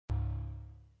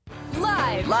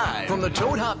Live from the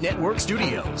Toad Hop Network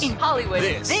studios. In Hollywood,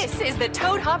 This is the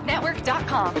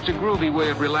ToadHopNetwork.com. It's a groovy way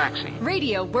of relaxing.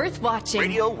 Radio worth watching.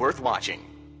 Radio worth watching.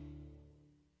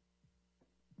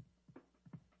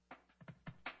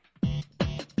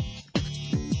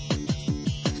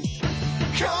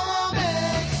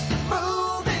 Comics,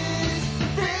 movies,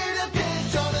 video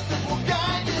games, Jonathan will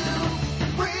guide you.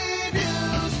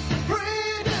 Reviews,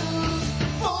 previews,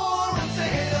 forums to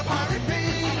hit a pirate beat.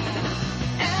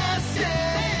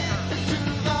 Escape to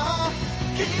the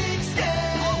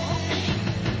Geekscape.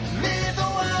 Leave the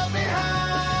world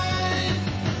behind.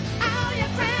 All your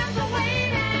friends are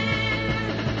waiting.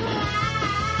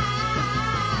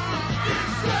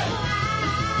 Geekscape.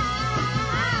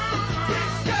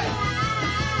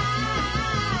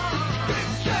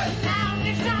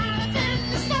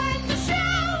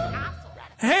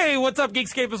 Hey, what's up,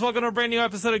 Geekscapists? Welcome to a brand new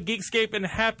episode of Geekscape, and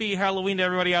happy Halloween to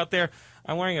everybody out there.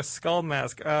 I'm wearing a skull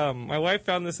mask. My wife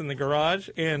found this in the garage,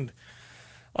 and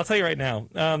I'll tell you right now,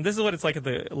 this is what it's like at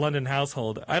the London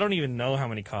household. I don't even know how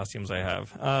many costumes I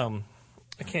have. I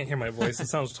can't hear my voice. It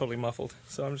sounds totally muffled,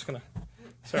 so I'm just going to...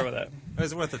 Sorry about that. It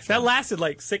was worth a try. That lasted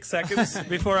like 6 seconds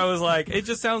before I was like, it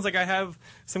just sounds like I have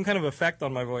some kind of effect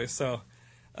on my voice, so...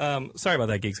 sorry about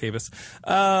that, Geekscapists.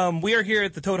 We are here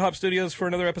at the Toad Hop Studios for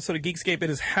another episode of Geekscape. It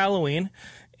is Halloween,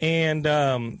 and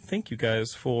thank you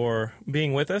guys for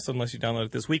being with us, unless you download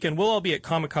it this weekend. We'll all be at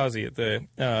Comikaze at the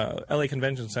LA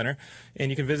Convention Center, and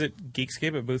you can visit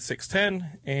Geekscape at booth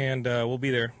 610, and we'll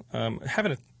be there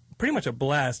having pretty much a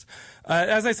blast.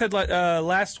 As I said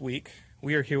last week,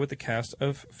 we are here with the cast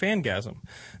of Fangasm.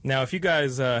 Now, if you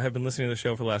guys have been listening to the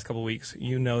show for the last couple of weeks,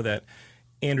 you know that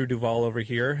Andrew Duvall over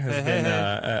here has been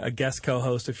a guest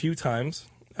co-host a few times,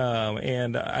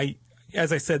 and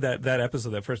as I said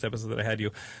that first episode that I had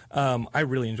you, I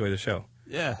really enjoy the show.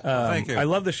 Yeah, thank you. I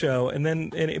love the show,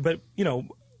 but you know,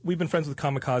 we've been friends with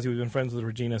Comikaze, we've been friends with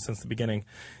Regina since the beginning,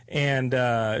 and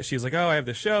she's like, "Oh, I have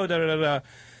this show, da da da da,"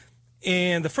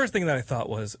 and the first thing that I thought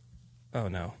was, "Oh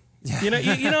no." You know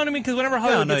what I mean? Because whenever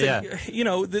Hollywood you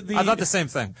know, I thought the same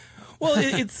thing. Well,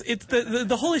 it's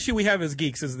the whole issue we have as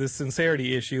geeks is this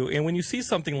sincerity issue, and when you see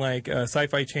something like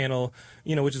Syfy Channel,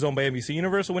 you know, which is owned by NBC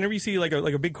Universal, whenever you see like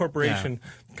a big corporation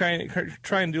try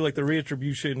and do like the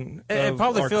reattribution, it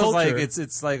probably our feels culture. like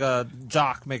it's like a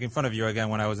jock making fun of you again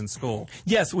when I was in school.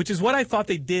 Yes, which is what I thought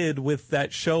they did with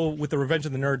that show with the Revenge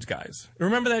of the Nerds guys.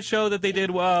 Remember that show that they did?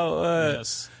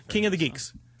 Yes. King of the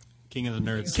Geeks. King of the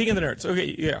Nerds. King of the Nerds.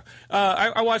 Okay, yeah.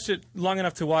 I watched it long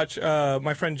enough to watch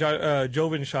my friend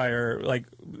Jovenshire like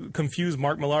confuse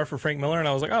Mark Millar for Frank Miller, and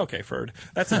I was like, oh, okay, Ferd,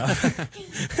 that's enough.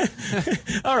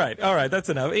 all right, that's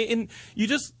enough. And you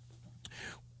just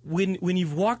when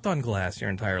you've walked on glass your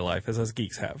entire life, as us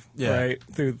geeks have, right,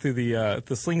 through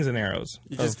the slings and arrows,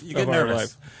 you of get our nervous.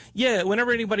 life. Yeah,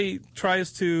 whenever anybody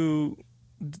tries to,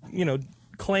 you know,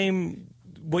 claim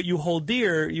what you hold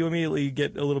dear, you immediately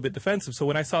get a little bit defensive. So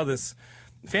when I saw this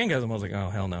Fangasm, I was like, oh,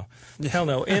 hell no. Hell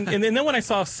no. And then when I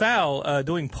saw Sal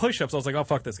doing push-ups, I was like, oh,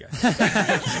 fuck this guy.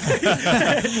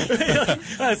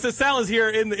 So Sal is here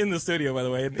in the studio, by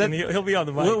the way, and he'll be on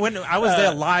the mic. When I was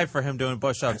there live for him doing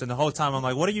push-ups, and the whole time I'm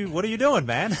like, what are you doing,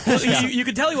 man? Well, you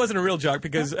could tell he wasn't a real jock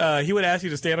because he would ask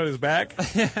you to stand on his back,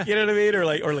 you know what I mean, or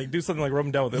like do something like rub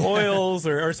him down with the oils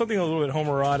or something a little bit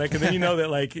homoerotic, and then you know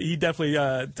that like he definitely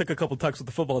took a couple tucks with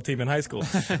the football team in high school,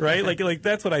 right? Like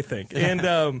that's what I think. And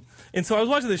so I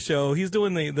was watching this show. He's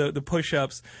doing the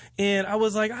push-ups, and I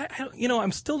was like,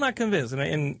 I'm still not convinced,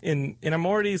 and I'm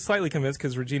already slightly convinced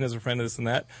because Regina's a friend of this and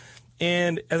that.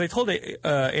 And as I told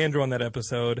Andrew on that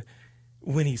episode,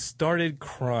 when he started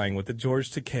crying with the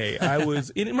George Takei, I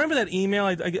was remember that email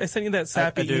I sent you, that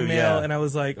sappy email, and I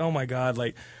was like, oh my god,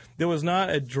 like there was not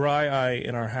a dry eye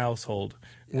in our household.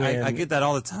 I get that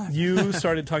all the time. You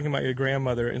started talking about your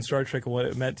grandmother and Star Trek and what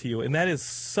it meant to you, and that is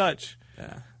such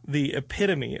the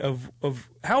epitome of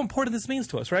how important this means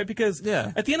to us, right? Because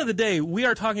at the end of the day, we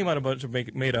are talking about a bunch of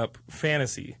made-up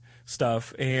fantasy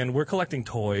stuff, and we're collecting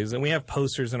toys, and we have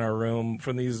posters in our room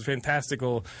from these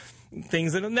fantastical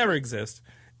things that never exist,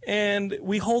 and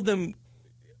we hold them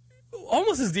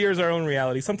almost as dear as our own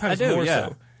reality, sometimes more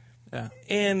so. Yeah.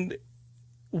 And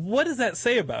what does that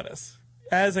say about us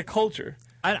as a culture?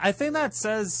 I think that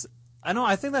says a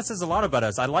lot about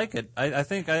us. I like it. I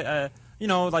think you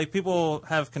know, like people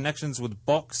have connections with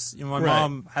books. You know, my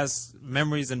mom has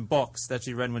memories in books that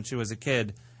she read when she was a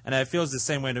kid, And it feels the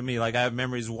same way to me. Like, I have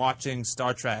memories watching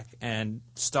Star Trek, and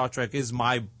Star Trek is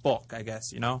my book, I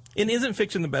guess, you know? And isn't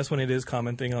fiction the best when it is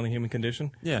commenting on the human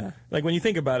condition? Yeah. Like, when you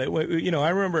think about it, you know, I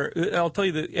remember, I'll tell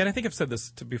you that, and I think I've said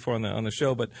this before on the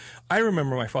show, but I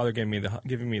remember my father giving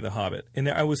me The Hobbit, and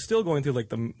I was still going through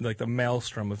the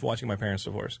maelstrom of watching my parents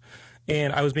divorce.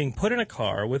 And I was being put in a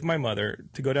car with my mother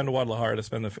to go down to Guadalajara to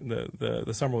spend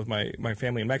the summer with my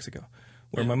family in Mexico,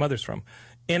 where my mother's from.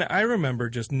 And I remember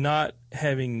just not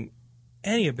having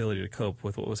any ability to cope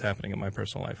with what was happening in my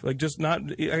personal life. Like, just not,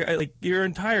 like, your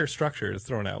entire structure is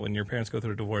thrown out when your parents go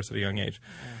through a divorce at a young age.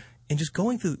 Yeah. And just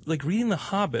going through, like, reading The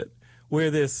Hobbit, where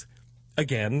this,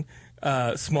 again,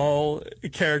 small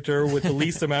character with the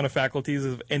least amount of faculties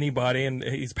of anybody, and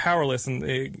he's powerless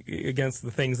against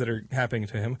the things that are happening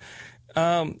to him.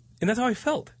 And that's how I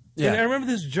felt. Yeah. And I remember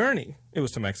this journey. It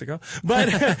was to Mexico, but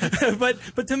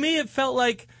but to me it felt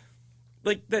like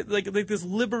this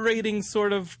liberating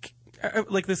sort of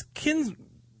like this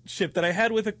kinship that I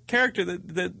had with a character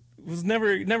that was never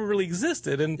really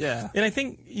existed. And I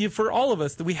think for all of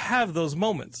us that we have those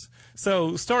moments.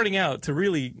 So starting out to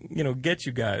really get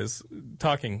you guys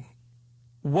talking,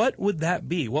 what would that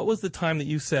be? What was the time that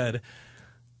you said,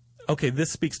 okay, this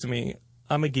speaks to me.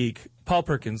 I'm a geek. Paul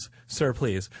Perkins, sir,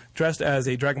 please. Dressed as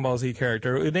a Dragon Ball Z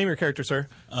character. Name your character, sir.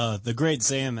 The Great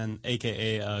Saiyaman,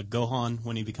 a.k.a. Gohan,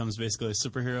 when he becomes basically a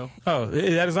superhero. Oh,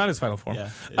 that is not his final form.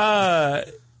 Yeah.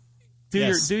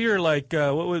 Do your like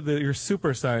what would your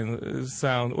super sign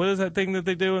sound? What is that thing that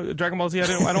they do in Dragon Ball Z? I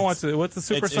don't want to. What's the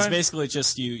super sign? It's basically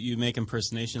just you make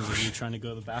impersonations of you trying to go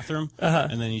to the bathroom,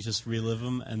 and then you just relive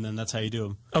them, and then that's how you do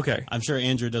them. Okay. I'm sure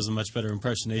Andrew does a much better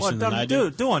impersonation than I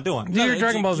do. Do one. Do your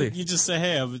Dragon Ball Z. You just say,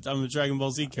 "Hey, I'm a Dragon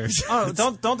Ball Z character." Oh,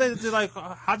 don't they do like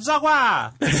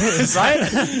Hajizakwa?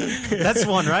 Right? That's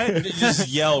one, right? You just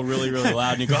yell really, really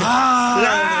loud, and you go, "Ah!"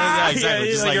 Yeah, exactly.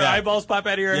 Yeah, just like your that. eyeballs pop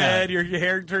out of your head. Your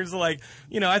hair turns to like.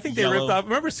 I think they Yellow. ripped off.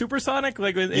 Remember Supersonic?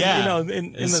 Like, in the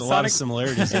a Sonic, lot of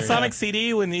similarities there, Sonic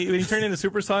CD when he turned into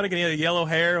Supersonic and he had yellow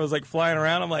hair, it was like flying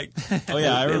around. I'm like, oh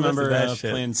yeah, I remember that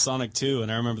playing Sonic 2,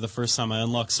 and I remember the first time I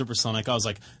unlocked Supersonic, I was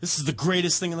like, this is the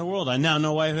greatest thing in the world. I now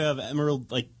know why I have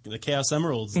Emerald, like the Chaos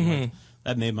Emeralds. Like,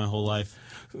 that made my whole life.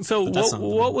 So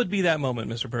what would be that moment,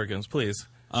 Mr. Perkins? Please.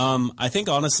 I think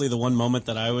honestly, the one moment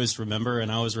that I always remember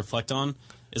and I always reflect on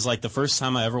is like the first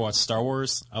time I ever watched Star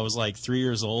Wars. I was like 3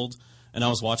 years old. And I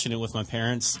was watching it with my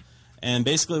parents. And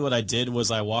basically what I did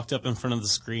was I walked up in front of the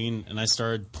screen and I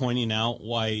started pointing out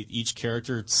why each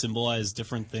character symbolized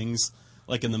different things,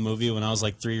 like in the movie when I was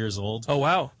like 3 years old. Oh,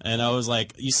 wow. And I was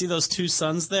like, you see those two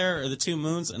suns there, or the two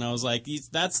moons? And I was like,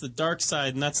 that's the dark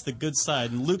side and that's the good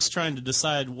side. And Luke's trying to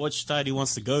decide which side he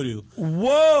wants to go to.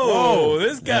 Whoa!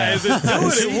 This guy is doing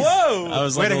it. Whoa! I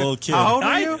was like a little kid. How old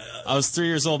were you? I was 3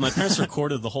 years old. My parents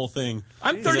recorded the whole thing.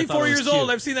 I'm 34 years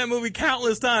old. I've seen that movie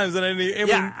countless times. And I know.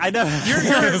 I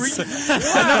never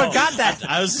got that.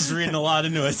 I was just reading a lot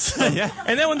into it. Yeah.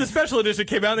 And then when the special edition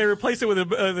came out, they replaced it with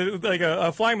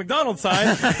a flying McDonald's sign.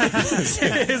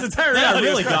 His entire I reality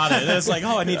really is- got it. It's like,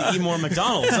 oh, I need to eat more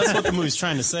McDonald's. That's what the movie's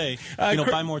trying to say.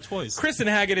 Buy more toys. Kristin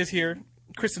Hackett is here.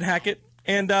 Kristin Hackett.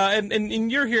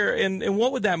 And you're here. And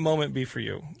what would that moment be for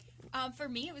you? For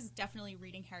me, it was definitely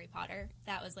reading Harry Potter.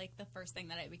 That was like the first thing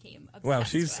that I became obsessed Wow,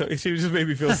 with. she just made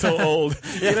me feel so old.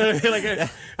 You know what I mean? Like,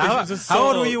 How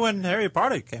old were you when Harry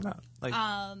Potter came out? Like,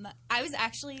 I was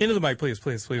actually into the mic, please.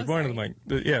 More into the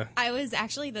mic. Yeah. I was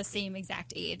actually the same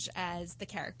exact age as the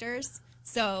characters.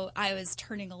 So I was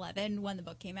turning 11 when the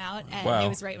book came out, and Wow. it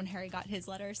was right when Harry got his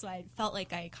letter. So I felt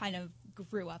like I kind of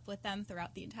grew up with them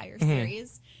throughout the entire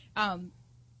series.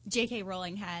 J.K.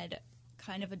 Rowling had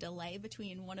kind of a delay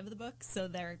between one of the books, so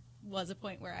there was a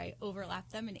point where I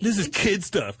overlapped them in age. This is kid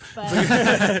stuff. But no,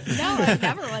 I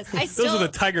never was. Those are the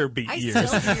Tiger Beat I years.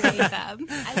 still reread them.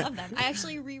 I love them. I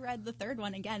actually reread the third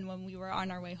one again when we were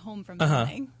on our way home from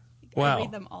filming. Wow. I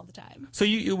read them all the time. So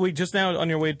you were just now on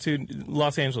your way to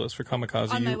Los Angeles for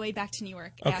Comikaze. On my way back to New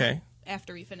York. Okay.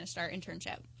 After we finished our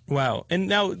internship. Wow. And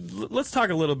now let's talk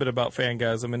a little bit about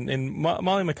Fangasm. And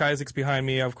Molly McIsaac's behind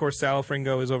me. Of course, Sal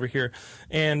Fringo is over here.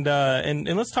 And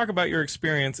let's talk about your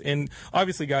experience. And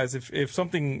obviously, guys, if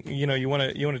something you want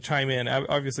to chime in,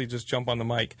 obviously just jump on the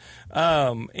mic.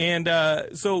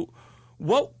 So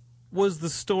what was the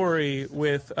story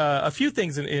with a few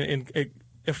things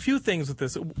a few things with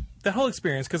this, that whole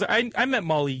experience, because I met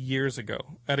Molly years ago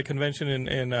at a convention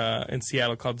in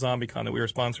Seattle called ZombieCon that we were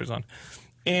sponsors on,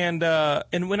 and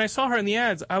when I saw her in the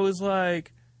ads, I was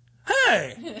like,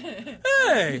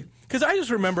 hey, because I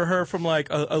just remember her from like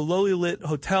a lowly lit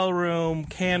hotel room,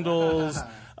 candles,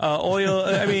 oil.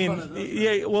 I mean,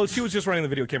 yeah. Well, she was just running the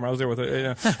video camera. I was there with her.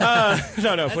 No,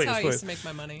 That's please, how I please. used to make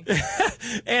my money.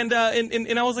 And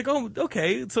I was like, oh,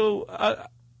 okay. So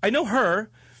I know her.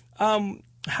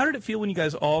 How did it feel when you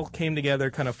guys all came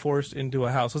together, kind of forced into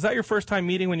a house? Was that your first time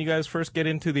meeting when you guys first get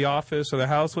into the office or the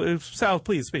house? Sal,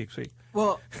 please speak.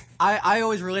 Well, I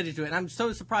always related to it, and I'm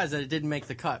so surprised that it didn't make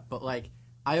the cut. But like,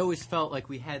 I always felt like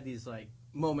we had these like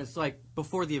moments, like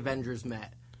before the Avengers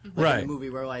met, like, Right. in the movie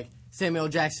where like Samuel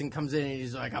Jackson comes in and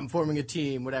he's like, "I'm forming a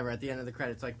team," whatever. At the end of the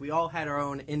credits, like we all had our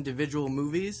own individual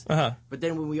movies, Uh-huh. but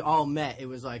then when we all met, it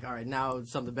was like, all right, now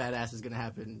something badass is gonna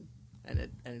happen. And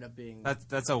it ended up being...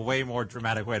 That's a way more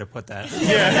dramatic way to put that.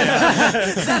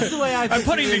 That's the way I I'm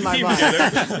putting pictured it in the my team mind.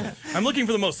 together. I'm looking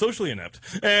for the most socially inept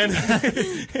and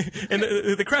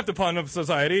the crapped upon of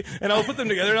society, and I'll put them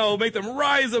together and I'll make them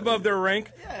rise above their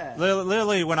rank.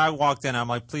 Literally, when I walked in, I'm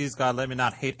like, please, God, let me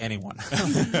not hate anyone.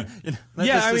 Let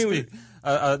Yeah, this I just mean, be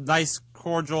a nice,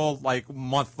 cordial, like,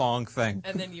 month-long thing.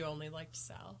 And then you only liked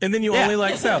Sal. And then you only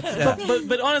like Sal.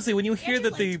 But honestly, when you hear Andrew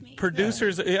that the liked me.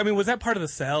 producers, I mean, was that part of the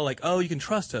sell? Like, oh, you can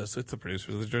trust us. It's the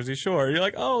producers of the Jersey Shore. You're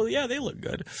like, oh, yeah, they look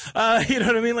good. You know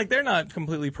what I mean? Like, they're not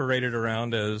completely paraded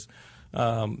around as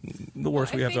the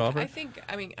worst we have to offer.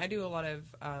 I mean, I do a lot of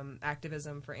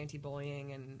activism for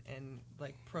anti-bullying and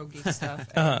like pro-geek stuff.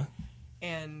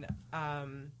 And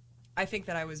I think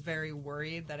that I was very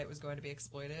worried that it was going to be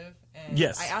exploitive. And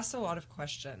Yes. I asked a lot of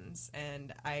questions,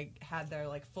 and I had their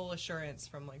like full assurance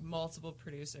from like multiple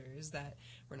producers that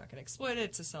we're not going to exploit it.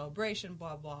 It's a celebration,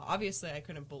 blah, blah. Obviously, I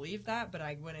couldn't believe that, but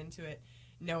I went into it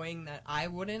knowing that I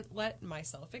wouldn't let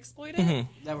myself exploit it.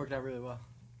 That worked out really well.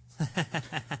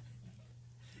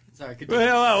 Sorry, continue.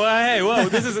 Well, hey, whoa!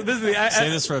 This is the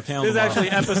Save this for a panel This is tomorrow. actually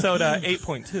episode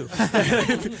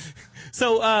 8.2.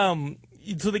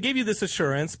 So they gave you this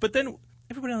assurance, but then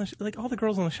everybody on the like all the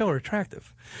girls on the show are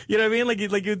attractive. You know what I mean? Like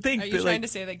you'd think. Are you that, trying like, to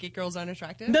say that geek girls aren't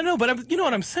attractive? No, but you know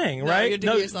what I'm saying, No, right? you're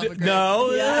digging yourself a grave.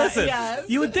 No, Yeah, listen. yes.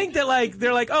 You would think that like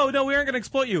they're like, oh no, we aren't going to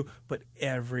exploit you, but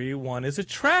everyone is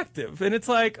attractive, and it's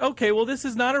like, okay, well, this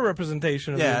is not a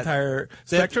representation of the Yeah. entire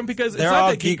spectrum because it's they're not all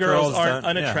that geek girls aren't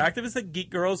don't- yeah. unattractive; it's that geek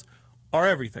girls are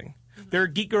everything. There are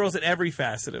geek girls at every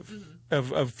facet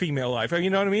of female life. You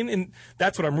know what I mean? And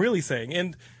that's what I'm really saying.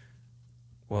 And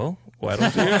well, why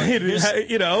don't you?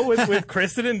 You know, with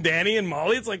Kristin and Dani and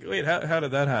Molly, it's like, wait, how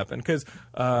did that happen? Because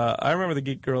I remember the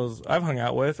geek girls I've hung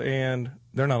out with, and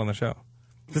they're not on the show.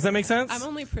 Does that make sense? I'm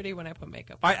only pretty when I put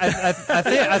makeup. I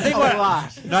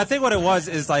think what it was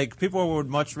is like people would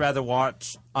much rather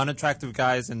watch unattractive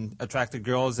guys and attractive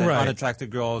girls than Right. unattractive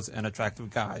girls and attractive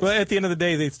guys. But at the end of the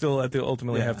day, they still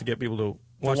ultimately have to get people to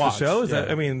watch the watch, show. Is that?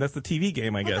 yeah. I mean, that's the TV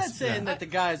game, I I'm guess. not saying that the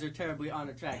guys are terribly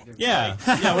unattractive. Yeah.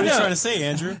 Yeah, what are you trying to say,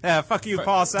 Andrew? Yeah, fuck you,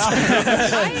 Paul Sal.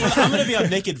 I'm going to be on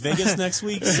Naked Vegas next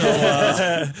week, so...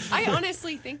 I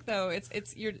honestly think though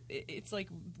it's like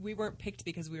we weren't picked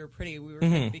because we were pretty. We were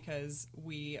picked because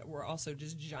we were also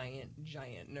just giant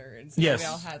nerds. And Yes. we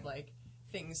all had like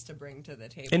things to bring to the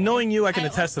table. And knowing you, I can I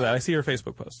attest to that. I see her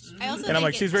Facebook posts, I also and I'm think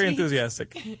like, she's it very takes-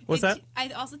 enthusiastic. What's that? I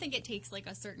also think it takes like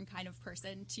a certain kind of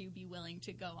person to be willing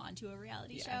to go onto a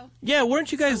reality show. Yeah,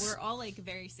 weren't you So guys? we're all like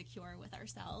very secure with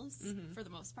ourselves for the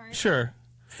most part. Sure.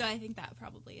 So I think that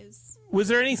probably is. Was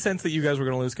there any sense that you guys were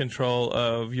going to lose control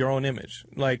of your own image?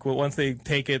 Like, well, once they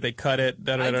take it, they cut it.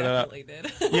 Da, da, I da, da, da. definitely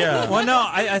did. Yeah. Well, no,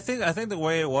 I think the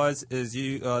way it was is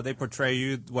they portray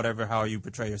you how you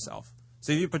portray yourself.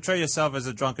 So if you portray yourself as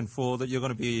a drunken fool, that you're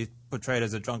going to be portrayed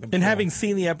as a drunken fool. And having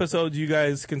seen the episodes, you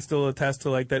guys can still attest to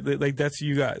like that. Like that's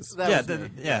you guys, That was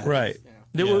me. right?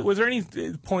 Yeah. Was there any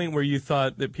point where you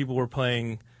thought that people were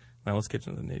playing? Now let's get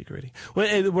into the nitty gritty.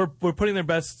 Well, we're putting their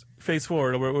best face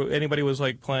forward. Or anybody was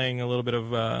like playing a little bit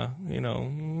of, I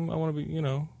want to be,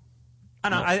 I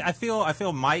don't know. I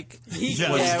feel Mike was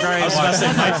Yeah, very I was about to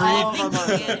say Mike Reed. all of our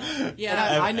money.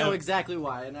 Yeah. And I know exactly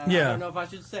why, and I don't know if I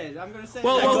should say it. I'm going to say it.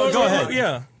 Go ahead.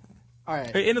 Yeah. All right.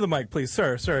 Hey, into the mic, please,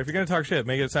 sir. If you're gonna talk shit,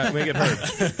 make it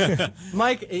heard.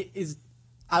 Mike is.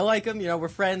 I like him, we're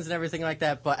friends and everything like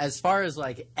that, but as far as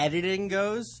like editing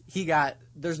goes,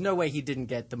 there's no way he didn't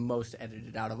get the most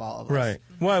edited out of all of us. Right.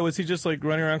 Why was he just like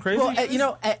running around crazy?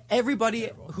 Well, everybody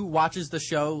who watches the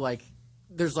show, like,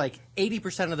 there's like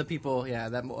 80% of the people,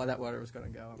 that water was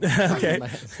going to go. Okay.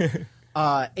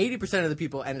 80% of the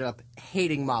people ended up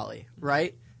hating Molly,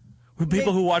 right?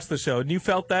 People who watch the show, and you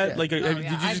felt that? Yeah. Like, did you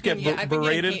just get I've been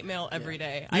berated? getting hate mail every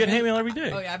day. You get hate mail every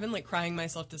day? Oh yeah, I've been like crying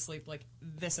myself to sleep like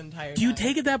this entire Do you time.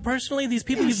 take it that personally? These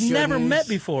people You you've never shouldn't. met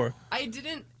before. I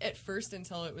didn't at first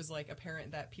until it was like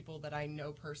apparent that people that I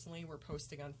know personally were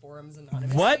posting on forums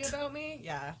anonymously What? about me.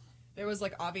 Yeah. There was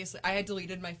like obviously I had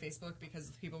deleted my Facebook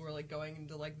because people were like going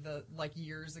into like the like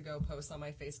years ago posts on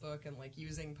my Facebook and like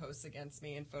using posts against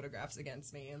me and photographs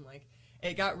against me, and like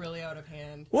it got really out of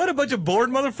hand. What a bunch of bored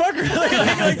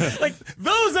motherfuckers! like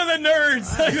those are the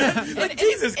nerds. Like,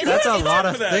 Jesus Christ, that's a lot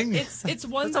of things. It's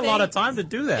one. That's a lot of time to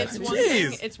do that.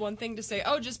 It's one thing to say,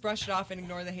 oh, just brush it off and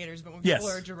ignore the haters. But when people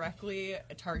are directly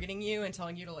targeting you and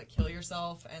telling you to like kill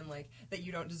yourself and like that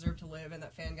you don't deserve to live and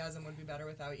that Fangasm would be better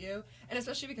without you, and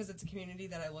especially because it's a community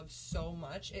that I love so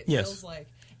much, it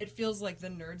feels like the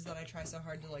nerds that I try so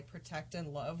hard to like protect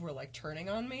and love were like turning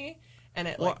on me. And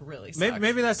it like really sucks.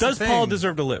 Maybe that's Does the thing. Paul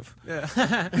deserve to live? Yeah.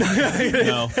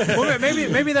 No. Well,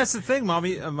 maybe that's the thing,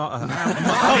 Mommy. That's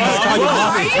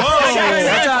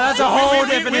a whole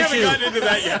different issue. We haven't gotten into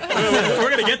that yet. We're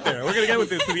gonna get there. We're gonna get with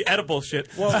the edible shit.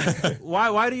 Well,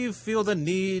 why do you feel the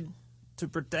need to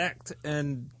protect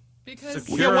and because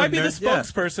why be the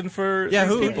spokesperson for these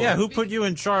people? Who put you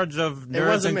in charge of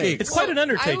nerds and geeks? It's quite an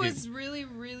undertaking. I was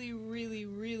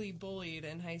really bullied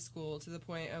in high school to the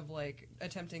point of like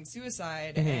attempting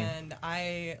suicide, and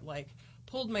I like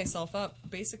pulled myself up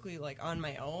basically like on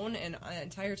my own, and the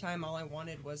entire time all I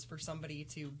wanted was for somebody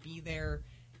to be there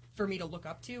for me to look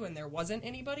up to, and there wasn't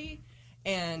anybody.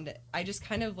 And I just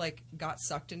kind of like got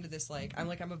sucked into this like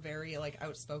I'm a very like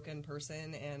outspoken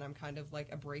person, and I'm kind of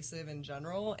like abrasive in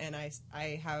general, and I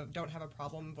don't have a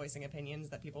problem voicing opinions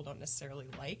that people don't necessarily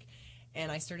like. And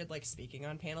I started like speaking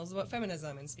on panels about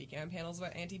feminism and speaking on panels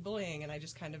about anti-bullying, and I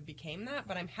just kind of became that.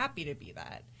 But I'm happy to be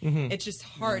that. It's just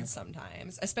hard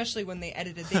sometimes, especially when they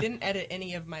didn't edit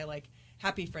any of my like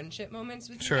happy friendship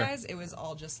moments with you guys. It was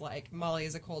all just like Molly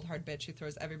is a cold hard bitch who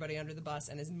throws everybody under the bus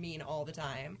and is mean all the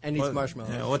time and eats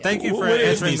marshmallows. Yeah, well, thank you for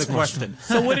answering the question.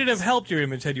 So would it have helped your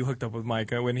image had you hooked up with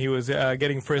Micah when he was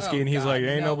getting frisky and he's like,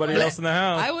 ain't nobody else in the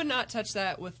house? I would not touch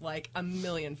that with like a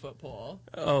 1,000,000-foot pole.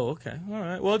 Oh, okay. All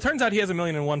right. Well, it turns out he has a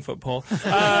 1,000,001-foot pole.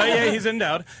 Yeah, he's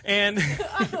endowed. And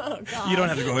you don't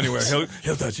have to go anywhere.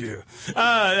 He'll touch you.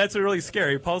 That's really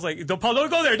scary. Paul's like, Paul,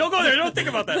 don't go there. Don't go there. Don't think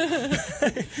about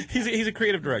that. He's a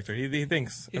creative director. He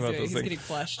thinks about those things. He's getting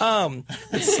flushed.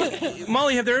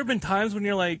 Molly, have there ever been times when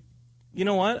you're like, you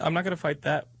know what? I'm not going to fight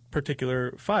that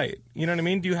particular fight. You know what I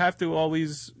mean? Do you have to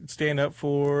always stand up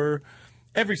for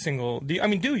every single? Do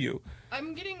you?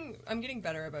 I'm getting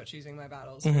better about choosing my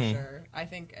battles for sure. I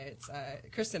think it's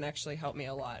Kristin actually helped me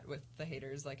a lot with the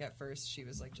haters. Like at first she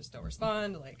was like, just don't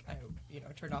respond. Like I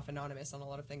turned off anonymous on a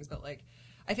lot of things, but like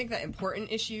I think that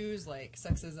important issues like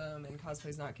sexism and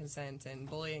cosplay's not consent and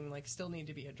bullying like still need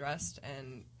to be addressed,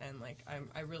 and like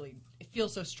I really feel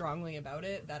so strongly about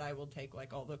it that I will take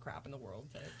like all the crap in the world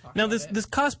to talk now about this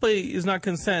cosplay is not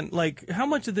consent. Like how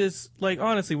much of this, like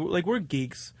honestly, like we're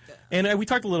geeks, and we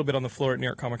talked a little bit on the floor at New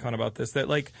York Comic Con about this, that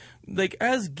like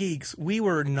as geeks we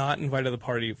were not invited to the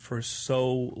party for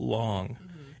so long.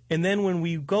 And then when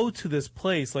we go to this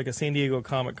place like a San Diego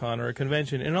Comic Con or a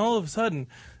convention, and all of a sudden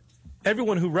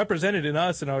everyone who represented in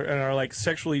us and are like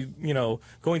sexually,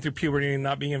 going through puberty and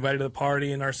not being invited to the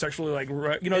party and are sexually like,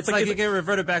 it's like you get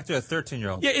reverted back to a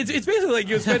 13-year-old. Yeah, it's basically like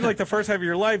you spend like the first half of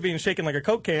your life being shaken like a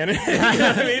Coke can. You know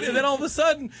what I mean? And then all of a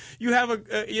sudden you have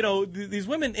these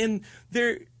women, and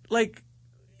they're like,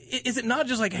 is it not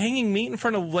just like hanging meat in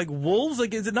front of like wolves?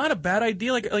 Like, is it not a bad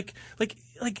idea? Like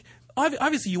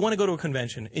obviously you want to go to a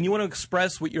convention and you want to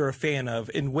express what you're a fan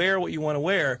of and wear what you want to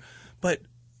wear, but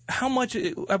how much?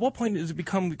 At what point does it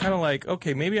become kind of like,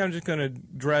 okay, maybe I'm just going to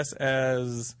dress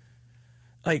as,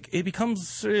 like, it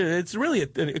becomes, it's really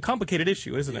a complicated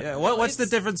issue, isn't it? Yeah. What's the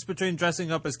difference between dressing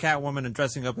up as Catwoman and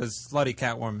dressing up as slutty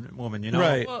Catwoman? You know,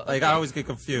 right? Well, I always get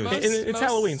confused. It's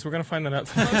Halloween, so we're going to find that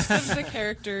out. Most of the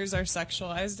characters are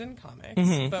sexualized in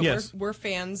comics, but we're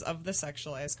fans of the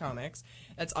sexualized comics.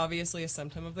 That's obviously a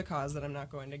symptom of the cause that I'm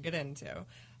not going to get into.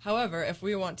 However, if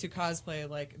we want to cosplay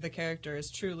like the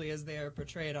characters truly as they are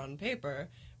portrayed on paper,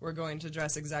 we're going to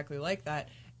dress exactly like that.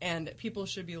 And people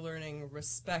should be learning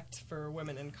respect for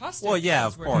women in costume. Well, yeah,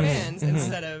 of course. Fans,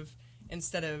 instead of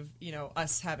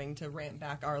us having to rant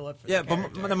back our love for the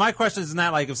character. But my question is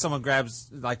not like if someone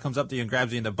comes up to you and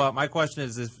grabs you in the butt. My question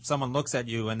is if someone looks at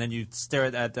you and then you stare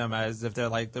at them as if they're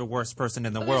like the worst person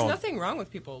in the world. There's nothing wrong with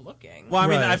people looking. Well, I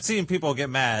mean, I've seen people get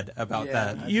mad about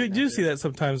that. You do see that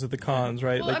sometimes at the cons,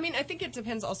 right? Well, I mean, I think it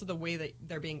depends also the way that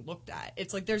they're being looked at.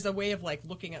 It's like there's a way of like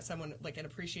looking at someone like and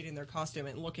appreciating their costume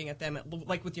and looking at them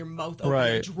like with your mouth open,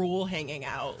 and drool hanging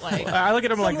out. Like I look at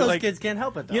them some like of those kids can't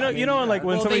help it though. When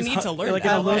they somebody's need to learned like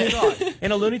that.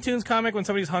 in a Looney Tunes comic when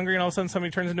somebody's hungry and all of a sudden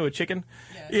somebody turns into a chicken.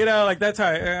 Yeah. You know, like that's how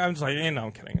I'm just like, no,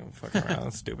 I'm kidding. I'm fucking around.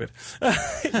 That's stupid.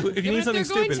 If you need something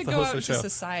stupid, it's the host of the show. If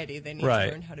they're going to go out into society, they need to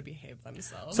learn how to behave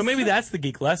themselves. So maybe that's the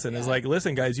geek lesson is like,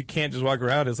 listen, guys, you can't just walk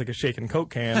around as like a shaken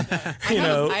Coke can.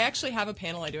 I actually have a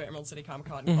panel I do at Emerald City Comic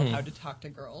Con called How to Talk to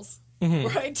Girls,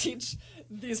 where I teach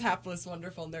these hapless,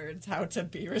 wonderful nerds how to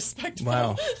be respectful.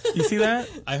 Wow. You see that?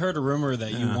 I heard a rumor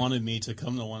that you wanted me to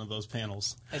come to one of those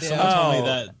panels. I did. Someone told me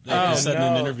that you said in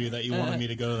an interview that you wanted me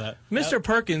to go to that. Mr.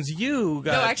 Perkins, you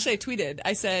got... No, actually, I tweeted.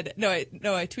 I said, I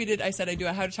tweeted, I said I do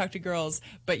a How to Talk to Girls,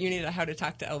 but you need a How to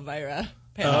Talk to Elvira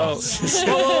panel.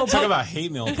 Talk about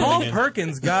hate mail. Paul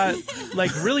Perkins got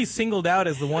like really singled out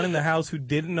as the one in the house who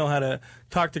didn't know how to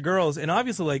talk to girls, and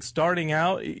obviously like starting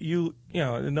out, you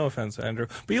know, no offense, Andrew,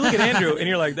 but you look at Andrew and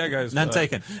you're like, that guy's None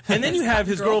taken. And then you have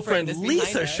his girlfriend is behind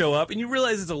Lisa us. show up, and you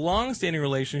realize it's a long-standing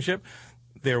relationship.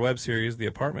 Their web series, The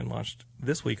Apartment, launched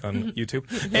this week on YouTube,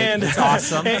 and It's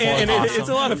awesome. and Awesome. it's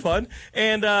a lot of fun.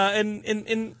 And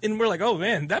we're like, oh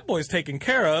man, that boy's taken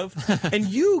care of. And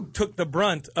you took the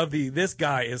brunt of this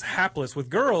guy is hapless with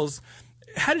girls.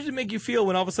 How did it make you feel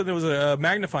when all of a sudden there was a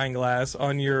magnifying glass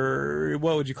on your,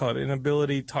 what would you call it,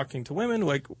 inability talking to women?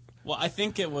 Like, well, I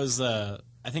think it was.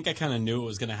 I think I kind of knew it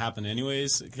was going to happen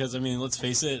anyways. Because I mean, let's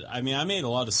face it. I mean, I made a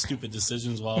lot of stupid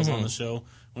decisions while I was on the show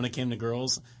when it came to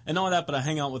girls, and all that. But I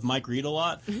hang out with Mike Reed a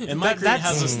lot, and Mike Reed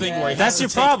has this thing where he has to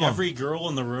take every girl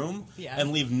in the room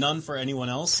and leave none for anyone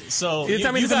else. So it's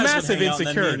a massive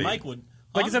insecurity. Mike would.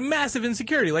 Like it's a massive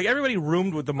insecurity. Like everybody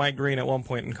roomed with the Mike Green at one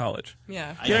point in college.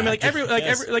 Yeah, you know what I mean.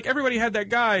 Like everybody had that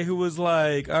guy who was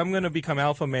like, I'm going to become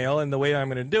alpha male, and the way I'm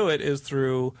going to do it is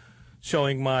through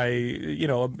showing my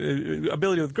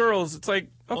ability with girls. It's like,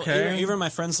 okay. Well, even my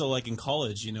friends though, like in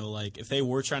college, like if they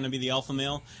were trying to be the alpha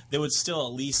male, they would still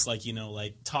at least like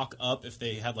talk up if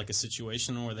they had like a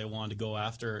situation where they wanted to go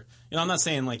after. I'm not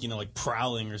saying like like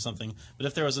prowling or something, but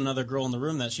if there was another girl in the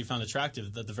room that she found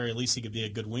attractive, at the very least he could be a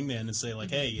good wingman and say like,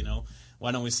 hey,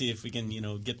 why don't we see if we can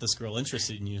get this girl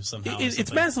interested in you somehow?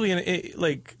 It's massively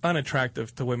like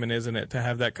unattractive to women, isn't it? To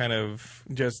have that kind of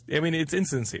it's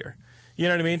insincere. You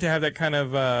know what I mean? To have that kind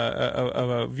of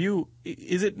a view,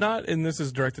 is it not? And this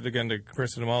is directed again to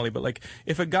Kristin and Molly, but like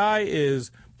if a guy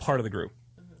is part of the group,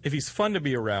 if he's fun to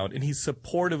be around and he's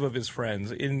supportive of his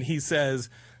friends, and he says,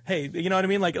 "Hey, you know what I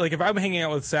mean?" Like if I'm hanging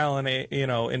out with Sal and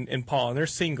and Paul, and they're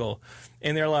single,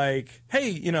 and they're like,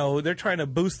 "Hey, they're trying to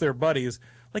boost their buddies."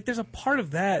 Like there's a part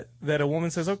of that a woman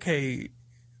says, "Okay,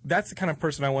 that's the kind of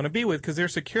person I want to be with," because they're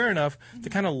secure enough to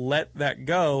kind of let that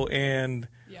go and.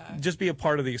 Just be a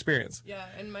part of the experience. Yeah,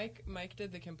 and Mike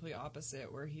did the complete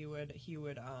opposite, where he would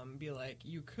be like,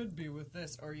 you could be with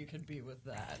this or you could be with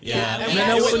that. Yeah.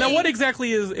 Now, what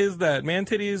exactly is that? Man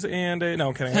titties and no,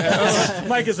 I'm kidding.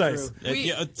 Mike is nice.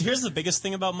 Here's the biggest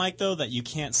thing about Mike though that you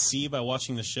can't see by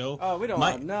watching the show. Oh, we don't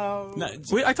know.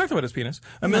 I talked about his penis.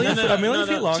 A million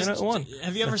feet long and one.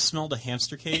 Have you ever smelled a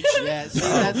hamster cage? Yeah, see,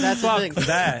 that's the thing.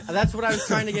 That. That's what I was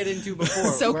trying to get into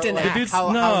before. Soaked in Axe. How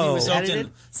he was Soaked edited.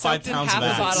 in 5 pounds of half a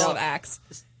Axe. bottle of Axe.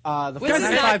 The first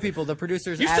 5 people, the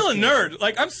producers. You're still a nerd.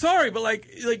 Like, I'm sorry, but like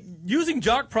using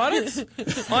Jock products on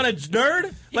a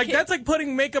nerd, like that's like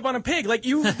putting makeup on a pig. Like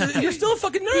you're still a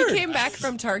fucking nerd. He came back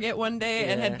from Target one day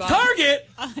and had bought Target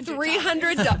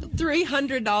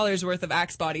 $300 worth of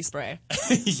Axe body spray. But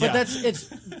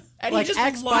it's And like he just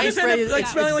Axe lied. body You just spray end is up like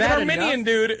smelling like bad an Armenian enough.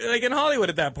 dude, like in Hollywood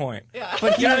at that point. Yeah.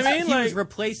 But he You know was, what I mean? he was Like-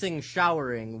 replacing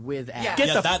showering with Axe.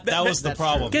 Yeah. That was the that's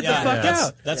problem. Get the fuck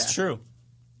out. That's true.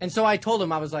 And so I told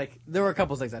him, I was like, there were a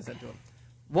couple things I said to him.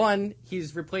 One,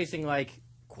 he's replacing like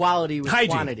quality with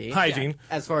quantity. Hygiene.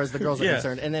 As far as the girls are Yeah.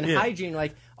 concerned. And then Yeah. hygiene,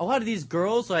 like a lot of these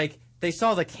girls, like they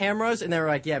saw the cameras and they were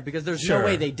like, yeah, because there's Sure. no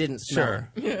way they didn't smell. Sure.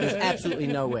 it. There's absolutely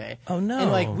no way. Oh, no.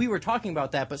 And like we were talking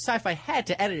about that, but Syfy had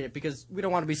to edit it because we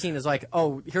don't want to be seen as like,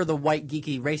 oh, here are the white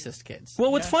geeky racist kids.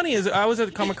 Well, what's funny is I was at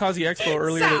the Comikaze Expo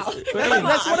earlier. Sal.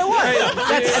 That's what it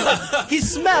was. He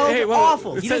smelled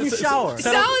awful. He didn't shower.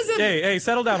 Sal is a Hey,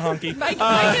 settle down, honky. Mike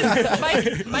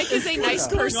is a nice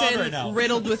going on right person now?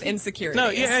 riddled with insecurities. No,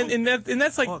 yeah, and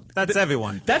that's like That's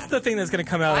everyone. that's the thing that's going to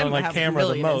come out I on like have camera the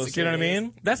million most. You know what I mean?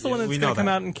 insecurities. That's the one that's we going know to come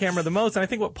that. out in camera the most. And I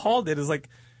think what Paul did is like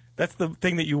that's the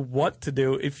thing that you want to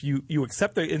do if you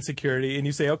accept the insecurity and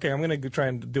you say, okay, I'm going to try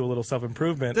and do a little self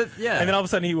improvement. Yeah. And then all of a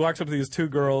sudden he walks up to these two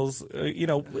girls,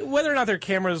 whether or not their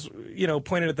cameras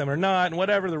pointed at them or not, and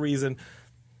whatever the reason,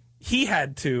 he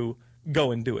had to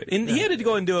go and do it. And he had to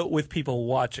go and do it with people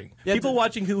watching. People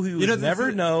watching who he would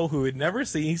never know, who would never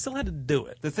see. He still had to do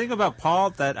it. The thing about Paul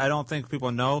that I don't think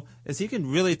people know is he can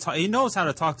really talk. He knows how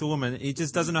to talk to women. He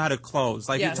just doesn't know how to close.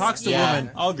 Like, he talks to women.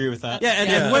 I'll agree with that. Yeah,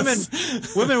 and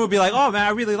women would be like, oh, man,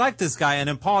 I really like this guy. And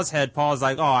in Paul's head, Paul's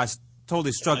like, oh, I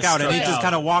totally struck out. And he just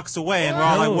kind of walks away. And we're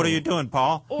all like, what are you doing,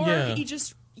 Paul? Or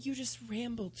you just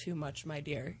ramble too much, my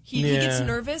dear. He gets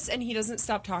nervous and he doesn't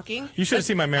stop talking. You should have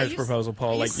seen my marriage proposal,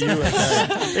 Paul. Like you,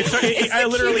 it's I the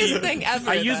literally, cutest thing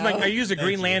ever, I use a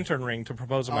Green Lantern ring to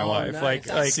propose to my wife.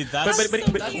 Nice.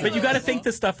 But you got to think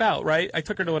this stuff out, right? I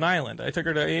took her to an island. I took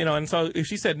her to and so if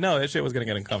she said no, that shit was gonna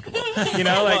get uncomfortable.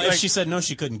 If she said no,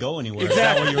 she couldn't go anywhere. Exactly. Is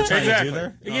that what you were trying to do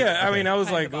there? Yeah, I mean, I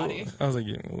was like, you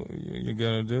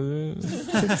gonna do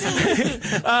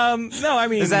this? No, I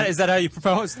mean, is that how you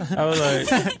proposed? I was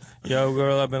like, yo,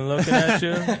 girl, I've been looking at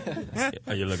you.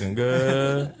 Are you looking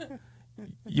good?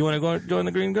 You want to go join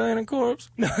the Green Lantern Corps?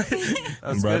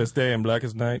 Brightest day and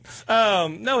blackest night.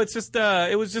 No, it's just,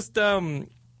 it was just, I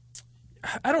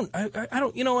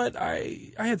don't, you know what?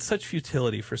 I had such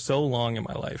futility for so long in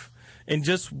my life. And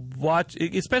just watch,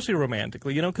 especially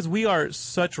romantically, because we are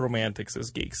such romantics as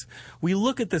geeks. We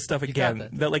look at this stuff again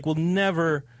that like will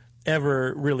never,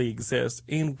 ever really exist.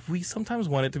 And we sometimes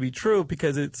want it to be true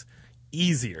because it's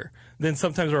easier than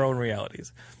sometimes our own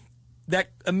realities. That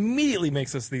immediately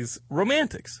makes us these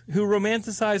romantics who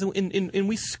romanticize and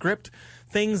we script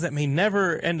things that may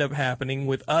never end up happening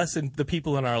with us and the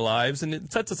people in our lives, and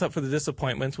it sets us up for the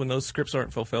disappointments when those scripts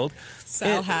aren't fulfilled.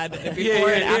 Sal had the before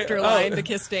and after line to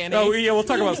kiss Dani. Oh yeah, we'll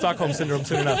talk about Stockholm Syndrome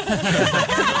soon enough.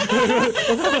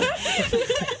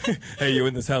 Hey, you're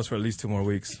in this house for at least 2 more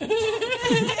weeks. You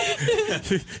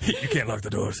can't lock the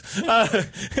doors.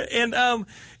 And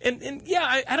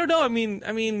yeah, I don't know. I mean,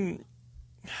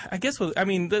 I guess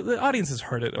the audience has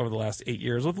heard it over the last 8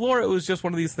 years. With Laura, it was just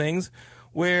one of these things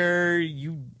where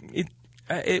it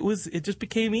just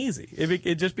became easy.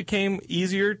 It just became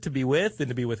easier to be with than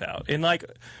to be without. And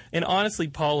honestly,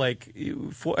 Paul, I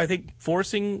think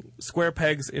forcing square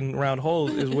pegs in round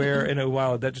holes is where,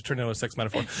 that just turned into a sex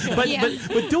metaphor. But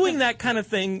doing that kind of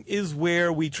thing is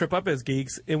where we trip up as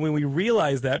geeks. And when we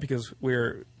realize that, because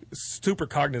we're super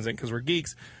cognizant because we're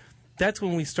geeks, that's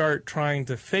when we start trying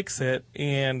to fix it,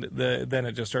 and then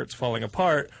it just starts falling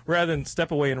apart, rather than step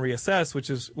away and reassess,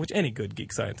 which any good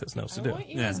geek scientist knows to do. I want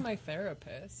you as my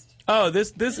therapist. Oh,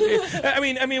 this. I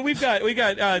mean, we got 2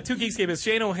 Geekscapists,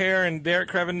 Shane O'Hare and Derek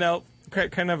Crevendell.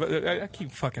 I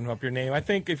keep fucking up your name. I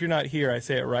think if you're not here, I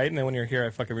say it right, and then when you're here, I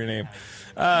fuck up your name.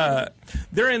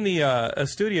 They're in the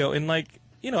studio, and I've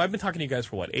been talking to you guys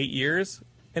for 8 years,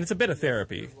 and it's a bit of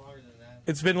therapy.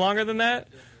 It's been longer than that.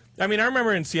 I mean, I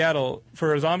remember in Seattle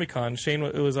for a ZombieCon, Shane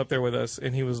was up there with us,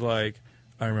 and he was like,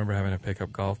 I remember having to pick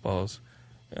up golf balls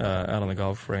out on the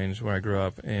golf range where I grew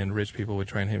up, and rich people would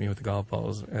try and hit me with the golf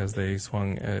balls as they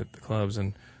swung at the clubs,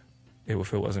 and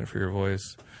if it wasn't for your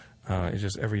voice, it's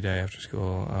just every day after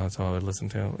school, that's all I would listen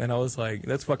to. And I was like,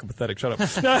 that's fucking pathetic, shut up.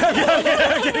 No,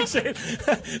 I'm kidding, Shane.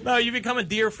 No, you become a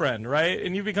dear friend, right?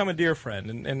 And you become a dear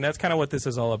friend, and that's kind of what this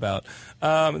is all about.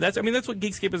 That's what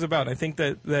Geekscape is about. I think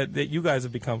that you guys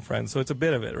have become friends, so it's a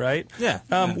bit of it, right? Yeah.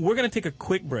 We're going to take a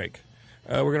quick break.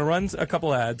 We're going to run a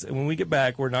couple ads, and when we get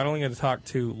back, we're not only going to talk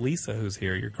to Lisa, who's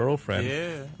here, your girlfriend,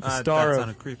 the star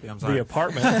of creepy. I'm sorry. The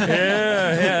Apartment.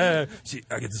 Yeah.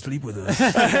 I get to sleep with her.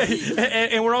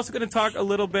 and we're also going to talk a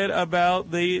little bit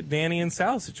about the Dani and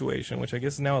Sal situation, which I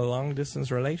guess is now a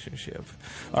long-distance relationship.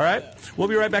 All right? We'll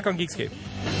be right back on Geekscape.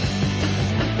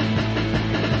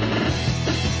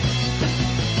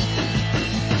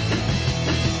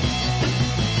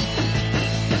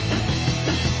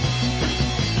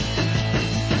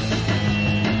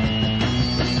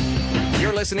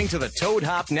 Listening to the Toad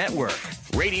Hop Network,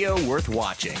 radio worth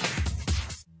watching.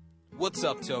 What's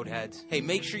up, Toadheads? Hey,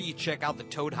 make sure you check out the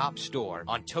Toad Hop store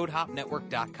on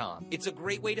ToadHopNetwork.com. It's a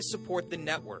great way to support the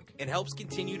network and helps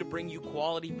continue to bring you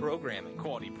quality programming.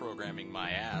 Quality programming, my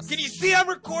ass. Can you see I'm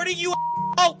recording you?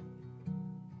 Oh!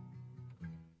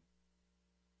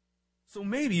 So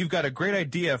maybe you've got a great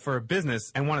idea for a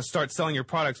business and want to start selling your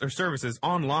products or services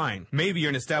online. Maybe you're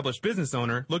an established business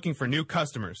owner looking for new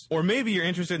customers. Or maybe you're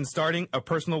interested in starting a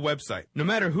personal website. No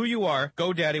matter who you are,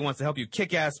 GoDaddy wants to help you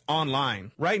kick ass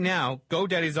online. Right now,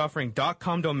 GoDaddy is offering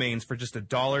 .com domains for just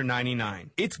 $1.99.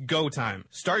 It's go time.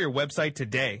 Start your website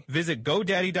today. Visit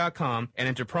GoDaddy.com and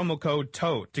enter promo code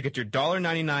TOAD to get your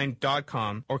 $1.99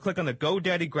 .com or click on the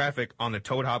GoDaddy graphic on the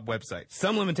Toad Hop website.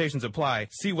 Some limitations apply.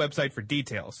 See website for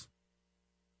details.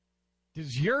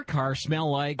 Does your car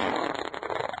smell like?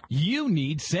 You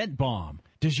need Scent Bomb.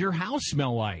 Does your house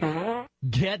smell like?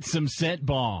 Get some Scent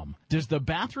Bomb. Does the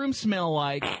bathroom smell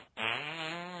like?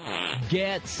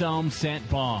 Get some scent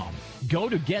bomb. Go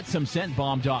to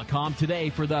GetSomeScentBomb.com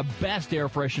today for the best air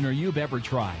freshener you've ever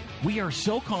tried. We are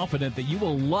so confident that you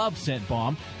will love Scent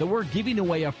Bomb that we're giving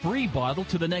away a free bottle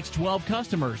to the next 12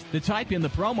 customers that type in the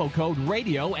promo code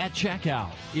RADIO at checkout.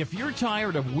 If you're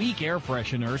tired of weak air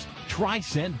fresheners, try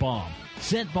Scent Bomb.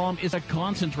 Scent Bomb is a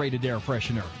concentrated air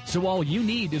freshener, so all you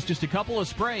need is just a couple of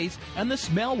sprays and the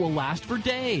smell will last for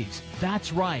days.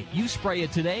 That's right, you spray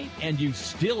it today and you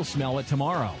still smell it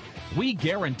tomorrow. We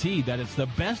guarantee that it's the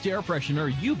best air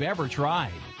freshener you've ever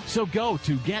tried. So go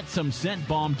to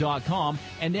GetSomeScentBomb.com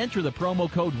and enter the promo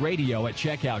code RADIO at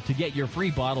checkout to get your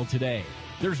free bottle today.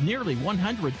 There's nearly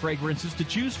 100 fragrances to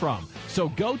choose from. So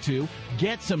go to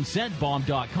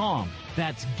GetSomeScentBomb.com.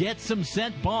 That's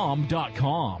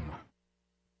GetSomeScentBomb.com.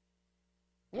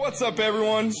 What's up,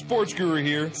 everyone? Sports Guru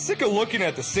here. Sick of looking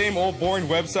at the same old boring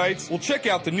websites? Well, check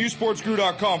out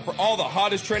thenewsportsguru.com for all the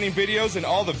hottest trending videos and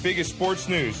all the biggest sports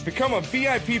news. Become a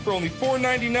VIP for only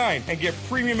 $4.99 and get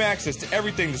premium access to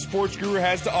everything the Sports Guru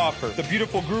has to offer. The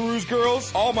beautiful gurus,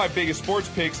 girls, all my biggest sports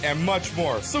picks, and much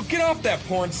more. So get off that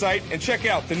porn site and check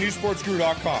out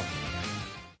thenewsportsguru.com.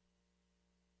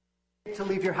 To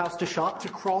leave your house to shop, to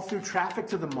crawl through traffic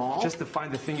to the mall, just to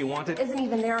find the thing you wanted. Isn't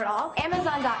even there at all.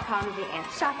 Amazon.com is the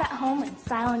answer. Shop at home in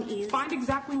style and ease. Find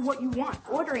exactly what you want.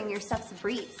 Ordering your stuff's a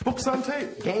breeze. Books on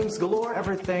tape, games galore,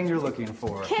 everything you're looking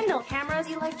for. Kindle, cameras,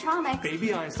 electronics.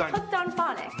 Baby Einstein. Hooked on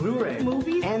phonics. Blu-ray,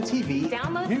 movies, and TV.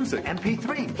 Download. Music,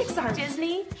 MP3. Pixar,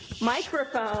 Disney,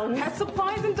 microphones. Pet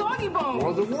supplies and doggy bones.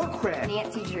 World of Warcraft.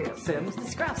 Nancy Drew. Sims. The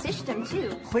Scrub. System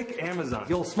too. Click Amazon.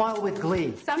 You'll smile with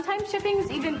glee. Sometimes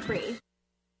shipping's even free.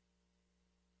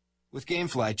 With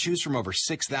GameFly, choose from over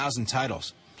 6,000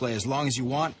 titles. Play as long as you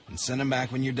want and send them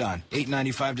back when you're done.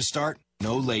 $8.95 to start,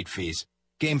 no late fees.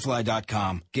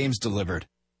 Gamefly.com. Games delivered.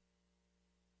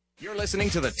 You're listening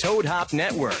to the Toad Hop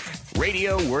Network,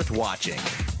 radio worth watching.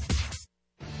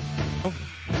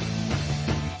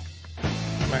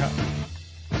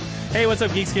 Hey, what's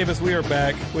up, Geekscapists? We are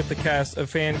back with the cast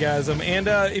of Fangasm. And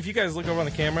if you guys look over on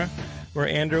the camera where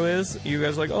Andrew is, you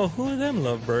guys are like, oh, who are them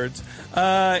lovebirds?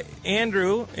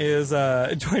 Andrew is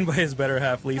joined by his better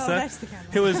half, Lisa, that's the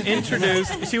camera. who was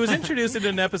introduced. She was introduced in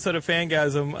an episode of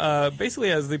Fangasm,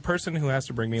 basically as the person who has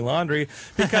to bring me laundry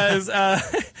because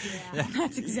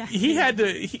That's exactly. he had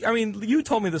to. I mean, you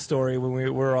told me the story when we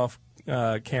were off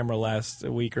camera last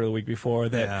week or the week before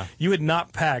that you had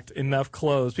not packed enough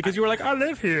clothes because you were like, I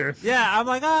live here. Yeah, I'm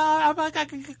like, I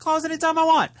can get clothes anytime I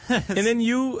want. And then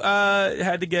you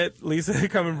had to get Lisa to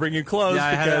come and bring you clothes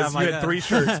because you had 3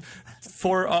 shirts.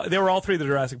 They were all 3 the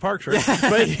Jurassic Park shirts,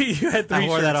 but you had 3 I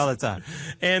wore shirts. that all the time.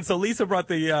 And so Lisa brought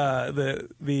the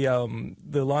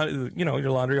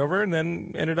your laundry over, and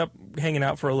then ended up hanging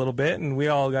out for a little bit, and we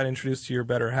all got introduced to your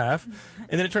better half.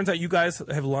 And then it turns out you guys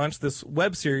have launched this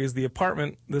web series, The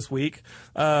Apartment, this week.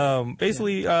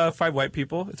 Basically, 5 white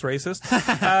people. It's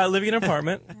racist. Living in an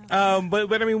apartment.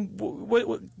 But I mean,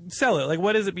 what sell it? Like,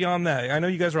 what is it beyond that? I know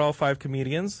you guys are all 5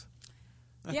 comedians.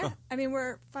 Yeah, I mean,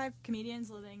 we're 5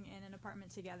 comedians living in an apartment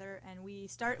together, and we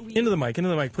into the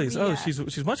mic, please.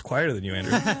 She's much quieter than you,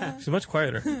 Andrew. She's much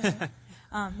quieter.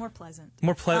 More pleasant.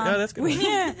 Oh, that's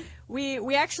good.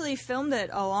 We actually filmed it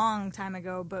a long time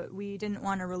ago, but we didn't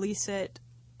want to release it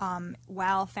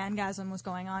while Fangasm was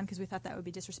going on because we thought that would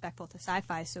be disrespectful to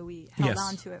Syfy, so we held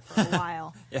on to it for a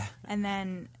while.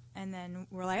 And then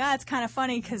we're like, it's kind of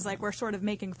funny because like we're sort of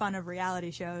making fun of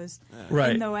reality shows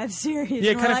in the web series.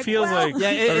 Yeah, it kind of feels like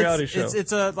a reality show.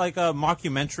 It's like a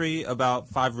mockumentary about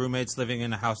 5 roommates living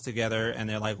in a house together, and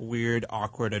they're like weird,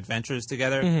 awkward adventures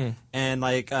together. Mm-hmm. And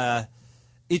like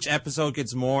each episode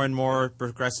gets more and more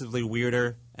progressively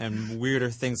weirder, and weirder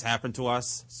things happen to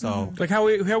us. So, like how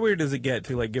weird does it get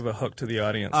to like give a hook to the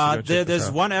audience? There's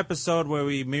one episode where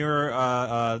we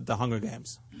mirror the Hunger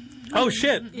Games. Oh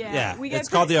shit! Yeah, it's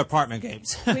called The Apartment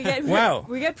Games. We get wow.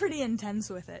 We get pretty intense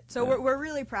with it, so we're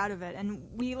really proud of it, and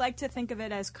we like to think of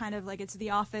it as kind of like it's The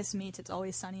Office meets It's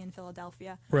Always Sunny in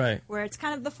Philadelphia, right? Where it's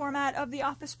kind of the format of The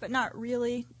Office, but not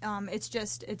really. It's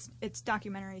just it's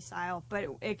documentary style, but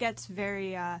it gets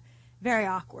very very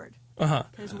awkward.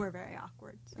 Because we're very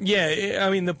awkward. So. Yeah,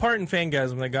 I mean, the part in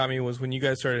Fangasm that got me was when you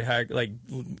guys started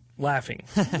laughing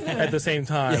at the same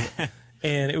time.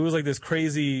 and it was like this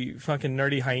crazy fucking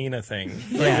nerdy hyena thing.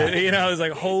 Yeah. Like, you know, it was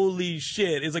like, holy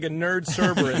shit. It's like a nerd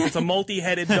Cerberus. It's a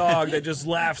multi-headed dog that just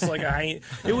laughs like a hyena.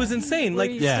 It was insane.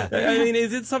 Like, Yeah. I mean,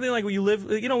 is it something like when you live,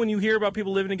 you know, when you hear about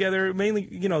people living together, mainly,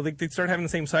 you know, they start having the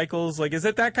same cycles? Like, is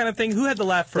it that kind of thing? Who had the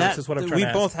laugh first is what I'm trying to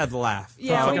ask. We both had the laugh.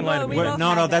 Yeah, fucking lie to me.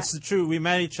 No, that's the truth. We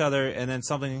met each other, and then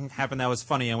something happened that was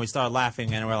funny, and we started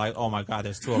laughing, and we're like, oh my god,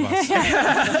 there's two of us. So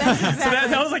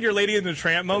that was like your Lady in the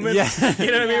Tramp moment? Yeah.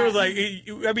 You know what I mean? It was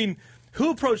like, I mean,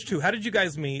 who approached who? How did you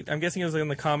guys meet? I'm guessing it was in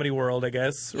the comedy world, I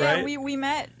guess, Yeah, right? we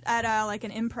met at like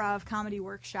an improv comedy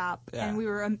workshop, and we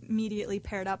were immediately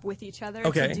paired up with each other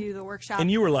to do the workshop. And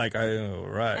you were like, oh,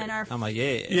 right. And I'm like,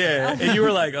 yeah. Yeah, and you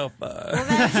were like, oh, fuck.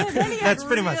 Then he had That's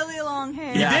pretty much- really long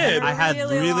hair. You did. I had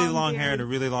Really really long long hair beard. and a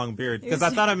really long beard because I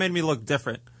thought it made me look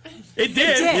different. It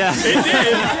did. Yeah. It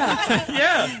did.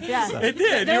 Yeah. Yeah. It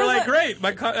did. There You were was like, a- great.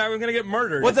 I'm going to get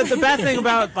murdered. Well, the bad thing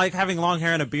about like having long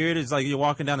hair and a beard is like you're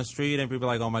walking down the street and people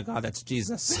are like, oh my god, that's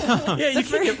Jesus. Yeah, you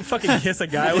can't fucking kiss a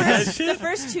guy with that The shit.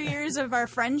 first 2 years of our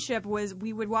friendship was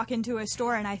we would walk into a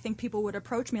store, and I think people would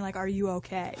approach me like, "Are you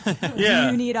okay? Yeah.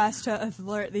 Do you need us to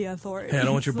alert the authorities?" Hey, I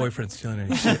don't want your boyfriend stealing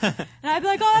any shit. And I'd be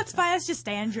like, "Oh, that's fine. It's just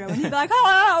Andrew." And he'd be like,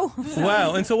 "Hello."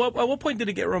 Wow. And so at what point did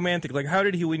it get romantic? Like, how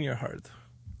did he win your heart?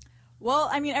 Well,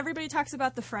 I mean, everybody talks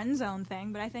about the friend zone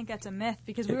thing, but I think that's a myth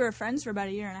because we were friends for about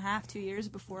a year and a half, 2 years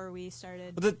before we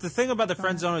started. The thing about the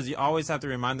friend zone is you always have to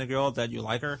remind the girl that you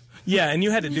like her. Yeah, and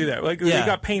you had to do that. Like, Yeah. it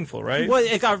got painful, right? Well,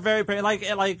 it got very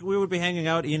like we would be hanging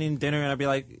out eating dinner, and I'd be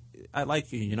like, I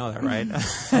like you. You know that, right?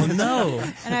 Oh, no.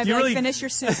 And I'd be You like, really- finish your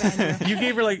soup, Andrew. You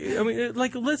gave her like, I mean,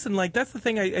 like, listen, like, that's the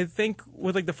thing I think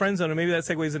with like the friend zone, and maybe that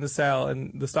segues into Sal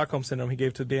and the Stockholm syndrome he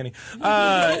gave to Danny.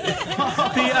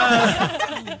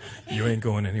 You ain't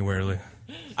going anywhere, Lee.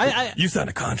 You signed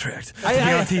a contract to be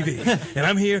on TV, and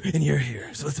I'm here, and you're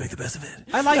here, so let's make the best of it.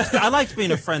 I liked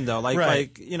being a friend though. Like, Right.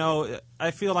 like you know,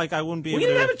 I feel like I wouldn't be. Well, able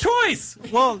you didn't to... have a choice.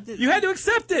 Well, you had to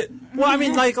accept it. Well, I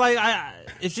mean, like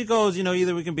if she goes, you know,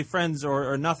 either we can be friends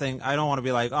or nothing. I don't want to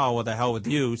be like, oh, what the hell with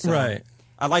you? So Right.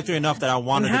 I liked her enough that I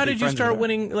wanted And how to be did you friends start with her.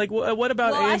 winning? Like, what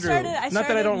about Well, I Andrew? started- Not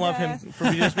that I don't love him started,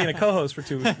 for just being a co-host for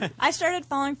 2 weeks. I started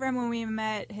falling for him when I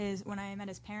met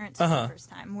his parents for Uh-huh. the first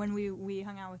time when we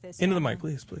hung out with his Into the family. mic,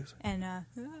 please. And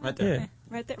Right there. Yeah.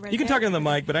 right there. Right You can there. talk into the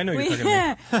mic, but I know you're talking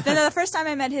to me. Then the first time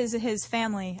I met his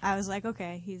family, I was like,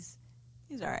 okay, he's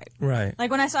all right. Right. Like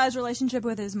when I saw his relationship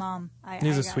with his mom,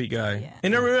 He's a sweet guy.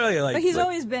 And never really like. But he's like-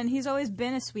 always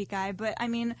been a sweet guy. But I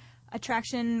mean,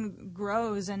 attraction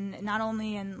grows, and not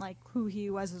only in like who he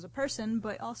was as a person,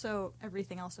 but also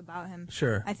everything else about him.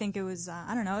 Sure. I think it was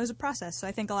I don't know, it was a process. So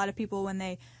I think a lot of people, when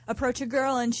they approach a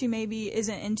girl and she maybe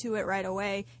isn't into it right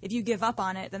away, if you give up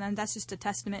on it, then that's just a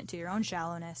testament to your own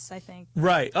shallowness, I think.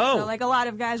 Right. Oh. So like a lot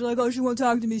of guys were like, oh, she won't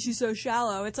talk to me, she's so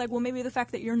shallow. It's like, well, maybe the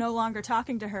fact that you're no longer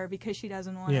talking to her because she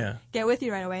doesn't want to Yeah. get with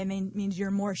you right away means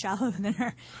you're more shallow than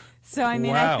her. So I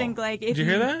mean, Wow. I think like if Did you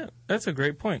hear that? That's a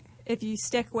great point. if you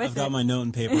stick with I've got my note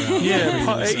and paper out. Yeah,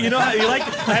 Paul, you know how you like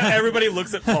everybody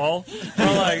looks at Paul. We're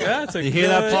like, that's a You hear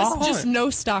that, good Paul? point. Just no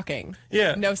stalking.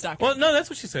 Yeah, No stalking. Well, no, that's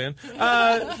what she's saying.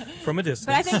 From a distance.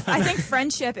 But I think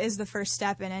friendship is the first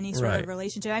step in any sort Right. of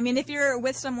relationship. I mean, if you're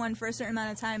with someone for a certain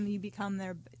amount of time, you become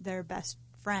their best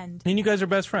friend. And you guys are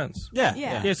best friends. Yeah.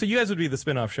 Yeah. Yeah. So you guys would be the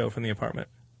spin-off show from The Apartment.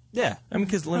 Yeah. I mean,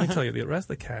 because let me tell you, the rest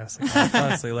of the cast, like,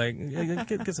 honestly, like,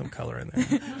 get some color in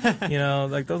there. You know,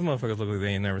 like those motherfuckers look like they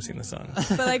ain't never seen the sun.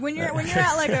 But like when you're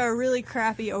at like a really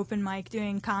crappy open mic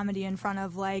doing comedy in front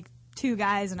of like two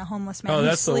guys and a homeless man Oh, who's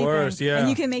that's the sleeping, worst, yeah. and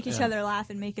you can make each Yeah. other laugh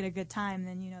and make it a good time,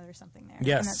 then you know there's something there.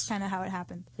 Yes. And that's kind of how it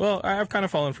happened. Well, I've kind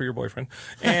of fallen for your boyfriend.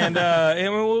 And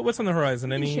what's on the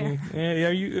horizon? Any? Sure. Yeah,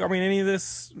 are you? I mean, any of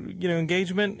this? You know,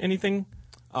 engagement? Anything?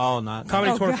 Oh, not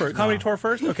Comedy Oh, tour God. first. Comedy tour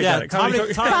first. Okay, Yeah, got it. Comedy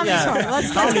tour. Comedy tour.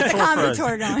 Let's get the comedy first.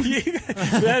 tour going.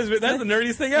 that's the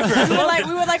nerdiest thing ever.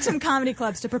 We would like some comedy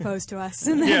clubs to propose to us,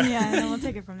 and then and then we'll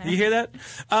take it from there. You hear that?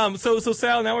 So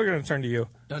Sal, now we're going to turn to you.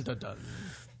 Dun dun dun.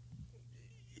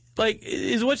 Like,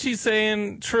 is what she's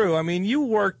saying true? I mean, you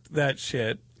worked that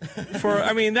shit for.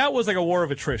 I mean, that was like a war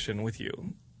of attrition with you.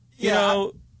 You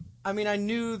know. I mean, I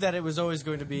knew that it was always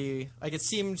going to be like it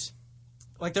seemed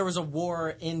like there was a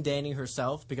war in Dani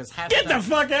herself because half Get the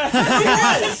fuck out!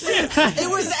 it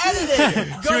was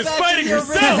edited. She was fighting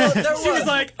herself. She was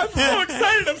like, "I'm so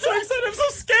excited! I'm so excited! I'm so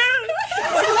scared!"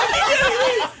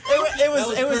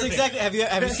 It was exactly. Have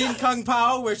you seen Kung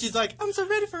Pao where she's like, "I'm so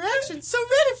ready for action, so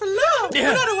ready for love." Yeah,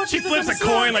 No matter what she you flips a think I'm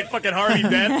coin sorry. like fucking Harvey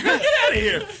Dent. Get out of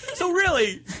here! So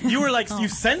really, you were like, you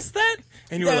sensed that,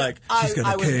 and you were like, "She's gonna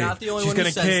I was cave. not the only She's one who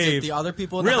gonna sensed cave." it. The other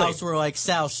people in the Really? house were like,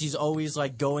 "Sal, she's always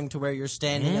like going to where you're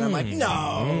standing," and I'm like,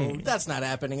 "No, that's not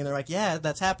happening." And they're like, "Yeah,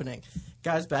 that's happening."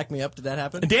 Guys, back me up. Did that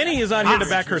happen? Dani is on here to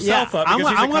back herself up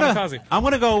because I'm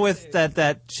gonna go with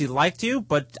that she liked you,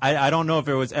 but I don't know if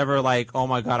it was ever like, oh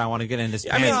my god, I want to get in this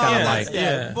pants kind of like.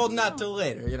 Yeah. Well, not till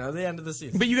later, the end of the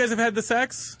season. But you guys have had the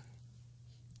sex?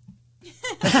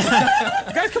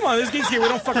 Guys, come on, this Geeks here. We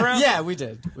don't fuck around. Yeah, we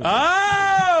did.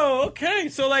 Oh, okay.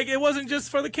 So like, it wasn't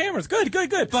just for the cameras. Good.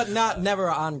 But never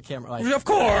on camera. Like, of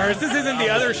course, this isn't the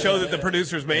other show that the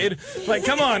producers made. Like,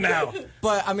 come on now.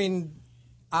 But I mean,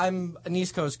 I'm an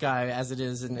East Coast guy, as it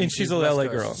is, and she's a West LA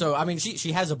Coast. girl. So I mean,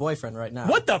 she has a boyfriend right now.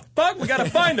 What the fuck? We gotta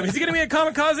find him. Is he gonna be at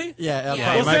Comikaze?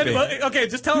 Yeah, We'll might send, okay,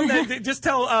 just tell him that. Just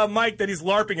tell Mike that he's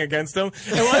LARPing against him,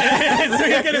 and so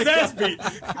he'll get his ass beat.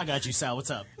 I got you, Sal.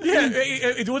 What's up?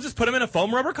 Yeah, we'll just put him in a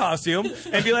foam rubber costume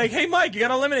and be like, "Hey, Mike, you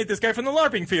gotta eliminate this guy from the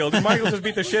LARPing field." And Mike will just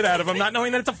beat the shit out of him, not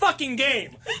knowing that it's a fucking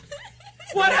game.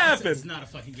 What happened? It's not a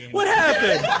fucking game. What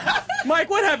happened? Mike,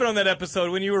 what happened on that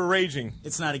episode when you were raging?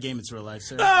 It's not a game, it's real life,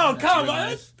 sir. Oh, That's come real on.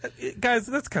 life. Guys,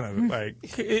 that's kind of like...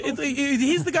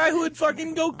 he's the guy who would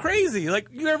fucking go crazy. Like,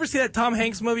 you ever see that Tom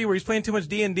Hanks movie where he's playing too much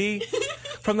D&D?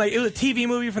 From like, it was a TV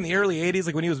movie from the early 80s,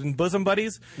 like when he was in Bosom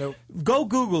Buddies. Nope. Go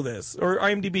Google this, or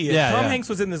IMDb it. Yeah, Tom Hanks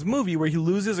was in this movie where he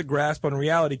loses a grasp on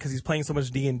reality because he's playing so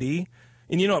much D&D.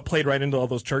 And you know, it played right into all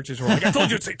those churches who were like, I told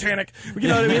you it's satanic. You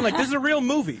know what I mean? Like, this is a real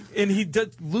movie. And he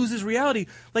loses reality.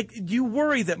 Like, you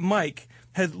worry that Mike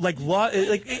has, like,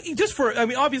 just for, I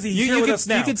mean, obviously he's here with us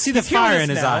now. You can see the He's here with fire us in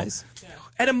his now. eyes.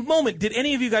 At a moment, did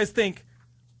any of you guys think,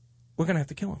 we're going to have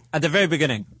to kill him? At the very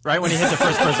beginning, right when he hit the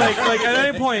first person. like, at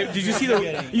any point, did you see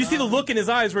the look in his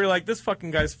eyes where you're like, this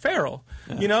fucking guy's feral?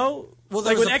 Yeah. You know? Well,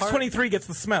 like when X-23 gets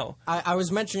the smell. I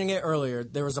was mentioning it earlier.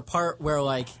 There was a part where,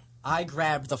 like, I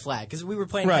grabbed the flag because we were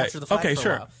playing Capture the Flag for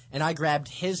a while, and I grabbed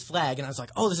his flag and I was like,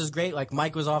 "Oh, this is great!" Like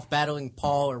Mike was off battling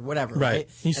Paul or whatever, right?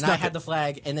 And I had the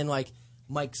flag, and then like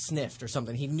Mike sniffed or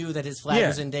something. He knew that his flag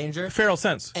was in danger. Feral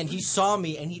sense. And he saw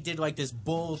me, and he did like this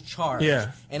bull charge.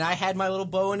 Yeah. And I had my little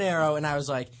bow and arrow, and I was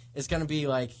like, "It's gonna be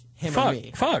like him or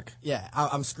me." Fuck. Yeah,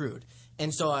 I'm screwed.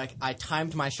 And so like I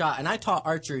timed my shot, and I taught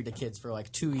archery to kids for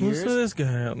like 2 years. Who's this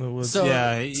guy out in the woods? So,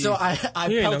 I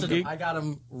pelted him. geek. I got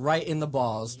him right in the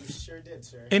balls. You sure did,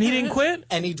 sir. And he didn't quit?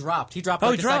 And he dropped. He dropped Oh,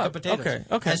 like he a sack dropped. of potatoes.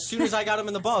 Okay. As soon as I got him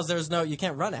in the balls, there was you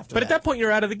can't run after But that. at that point,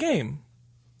 you're out of the game.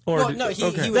 Or Well, no, he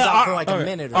was out for like a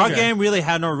minute. Our game really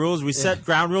had no rules. We set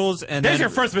ground rules, and That's then, your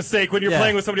first mistake when you're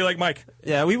playing with somebody like Mike.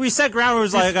 Yeah, we set ground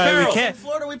rules like we In can't.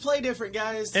 Florida, we play different,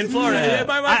 guys. In Florida, Yeah.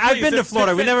 Mike, I've please, been to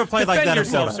Florida. We never played like that in Defend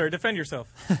Florida. yourself, sir. Defend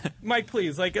yourself. Mike,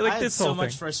 please. Like I had this so whole much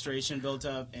thing. frustration built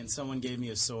up, and someone gave me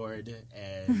a sword,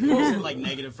 and it wasn't like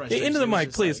negative frustration. Into the It was mic,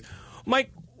 just please. Mike,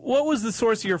 what was the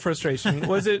source of your frustration?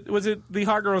 was it the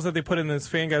hot girls that they put in this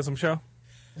Fangasm show?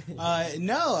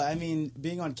 No, I mean,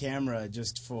 being on camera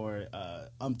just for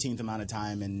umpteenth amount of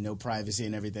time and no privacy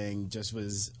and everything just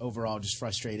was overall just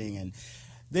frustrating. And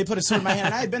they put a sword in my hand.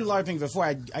 And I had been LARPing before.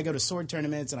 I go to sword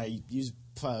tournaments and I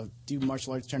do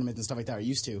martial arts tournaments and stuff like that. I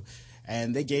used to.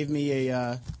 And they gave me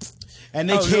a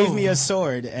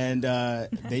sword, and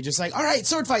they just like, all right,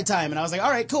 sword fight time. And I was like, all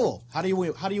right, cool. How do you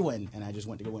win? And I just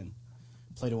went to go win.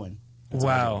 Play to win. That's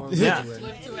Wow. Yeah.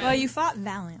 Well, you fought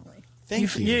valiantly.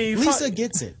 Thank you. Yeah, Lisa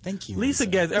gets it. Thank you. Lisa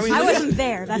gets. I mean, I wasn't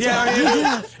there. That's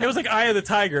yeah. It was like Eye of the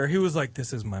Tiger. He was like,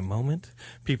 "This is my moment.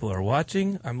 People are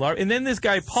watching. I'm LARP." And then this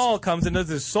guy Paul comes and does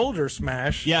this shoulder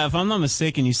smash. Yeah, if I'm not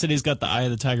mistaken, you said he's got the Eye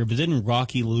of the Tiger, but didn't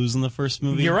Rocky lose in the first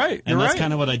movie? You're right. And that's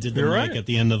kind of what I did to Mike at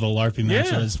the end of the LARPing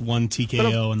match. Yeah. I just one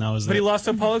TKO, and that was But it. he lost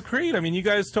to Apollo Creed. I mean, you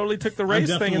guys totally took the race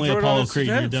I'm thing and definitely threw it all Apollo on Creed.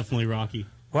 his You're head. definitely Rocky.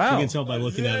 Wow. You can tell by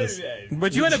looking at us.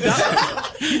 But you end up dying.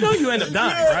 You know you end up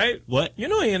dying, right? What? You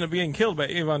know you end up being killed by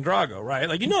Ivan Drago, right?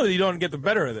 Like, you know that you don't get the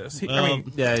better of this. I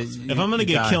mean, if I'm going to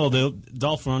get killed,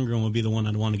 Dolph Lundgren would be the one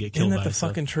I'd want to get killed isn't by. that the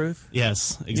fucking truth?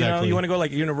 Yes, exactly. You know, you want to go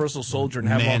like a Universal Soldier and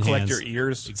have them all collect your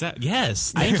ears? Exactly.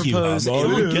 Yes, thank you.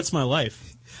 It gets my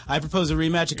life. I propose a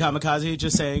rematch at Comikaze,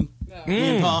 just saying.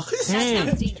 Me and Paul.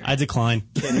 I decline.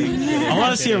 I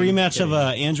want to see a rematch of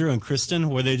Andrew and Kristin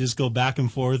where they just go back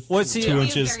and forth 2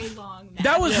 inches.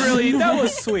 That was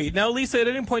sweet. Now, Lisa, at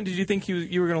any point did you think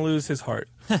you were going to lose his heart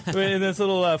in this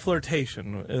little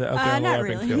flirtation out there on the not LARPing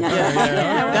really. field? No.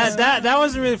 That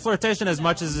wasn't really flirtation as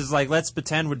much as it's like, let's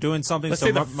pretend we're doing something. Let's so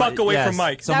stay the fuck away from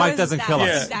Mike. So Mike doesn't kill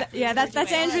us.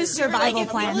 That's Andrew's survival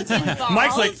plan.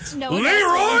 Mike's like,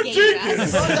 Leroy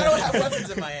Jenkins! I don't have weapons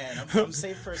in my hand. I'm a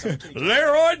safe person.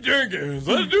 Leroy Jenkins,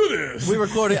 let's do this.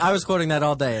 I was quoting that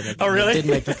all day. And Oh, really? It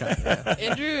didn't make the cut. Yeah.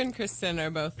 Andrew and Kristin are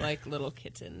both like little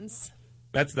kittens.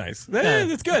 That's nice.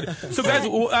 That's good. So, guys,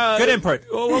 good input.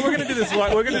 Well, we're gonna do this.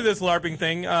 We're gonna do this LARPing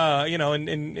thing.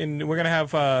 And we're gonna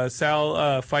have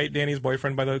Sal fight Dani's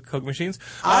boyfriend by the Coke machines.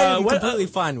 I'm completely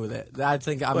fine with it. I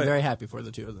think I'm very happy for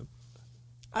the two of them.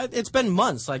 It's been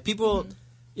months. Like people,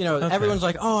 you know, everyone's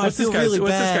like, "Oh, What's I feel really bad."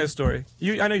 What's this guy's story?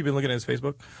 I know you've been looking at his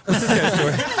Facebook. What's this guy's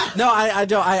story? No, I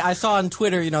don't. I saw on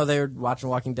Twitter, you know, they were watching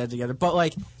Walking Dead together. But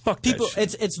like, people,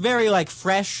 it's very like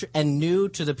fresh and new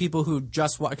to the people who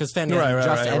just watch because Fangasm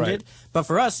just ended. But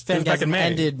for us, Fangasm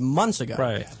ended months ago.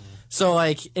 Right. So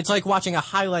like, it's like watching a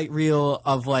highlight reel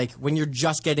of like when you're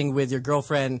just getting with your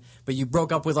girlfriend, but you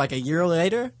broke up with like a year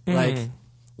later. Like,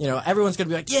 you know, everyone's gonna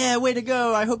be like, "Yeah, way to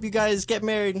go! I hope you guys get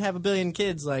married and have 1 billion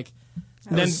kids." Like.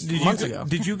 Then months ago.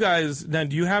 Did you guys? Then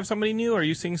do you have somebody new? Are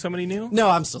you seeing somebody new? No,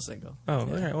 I'm still single. Oh,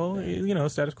 yeah. Okay. Well, you know,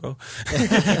 status quo.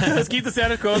 Let's keep the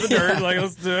status quo in the dirt. Like,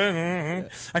 let's do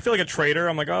it. I feel like a traitor.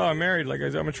 I'm like, oh, I'm married. Like,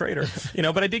 I'm a traitor. You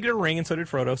know, but I did get a ring, and so did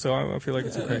Frodo. So I feel like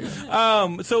it's okay.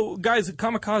 So guys,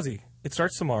 Comikaze. It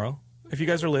starts tomorrow. If you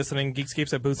guys are listening,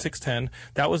 Geekscape's at booth 610.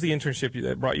 That was the internship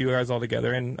that brought you guys all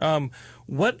together. And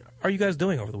what are you guys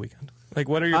doing over the weekend? Like,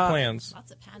 what are your plans?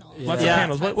 Lots of panels. Lots of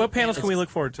panels. What panels can we look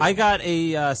forward to? I got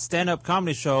a stand-up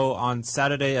comedy show on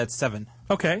Saturday at 7.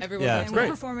 Okay. Everyone, yeah, and we're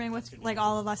performing with like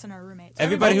all of us and our roommates.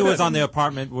 Everybody who was on the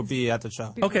apartment will be at the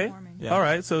show. Okay. Yeah. All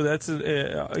right. So that's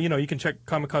you know, you can check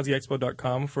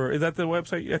kamikazeexpo.com for. Is that the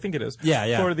website? I think it is.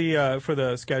 Yeah. For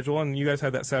the schedule, and you guys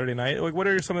have that Saturday night. Like, what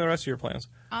are some of the rest of your plans?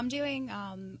 I'm doing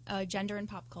a gender and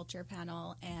pop culture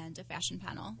panel and a fashion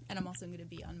panel, and I'm also going to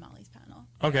be on Molly's panel.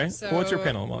 Okay. So What's your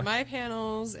panel, Molly? My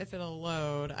panels, if it'll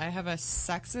load, I have a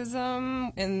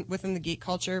sexism within the geek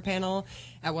culture panel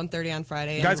at 1:30 on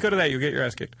Friday. Guys, go to that. You'll get your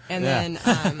ass kicked. And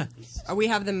then we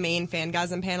have the main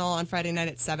Fangasm panel on Friday night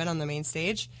at 7 on the main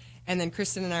stage. And then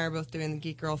Kristin and I are both doing the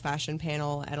Geek Girl Fashion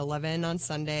panel at 11 on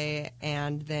Sunday.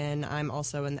 And then I'm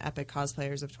also in the Epic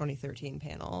Cosplayers of 2013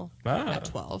 panel at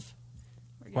 12.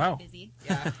 Wow. Busy.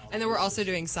 Yeah. And then we're also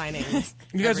doing signings.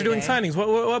 You guys are doing day. signings.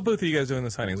 What booth are you guys doing the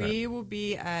signings at? We will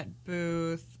be at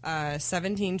booth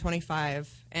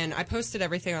 1725. And I posted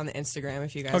everything on the Instagram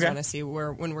if you guys want to see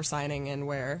when we're signing and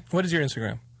where. What is your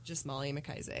Instagram? Just Molly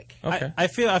McIsaac. Okay. I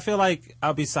feel like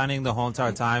I'll be signing the whole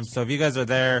entire time. So if you guys are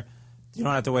there, you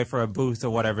don't have to wait for a booth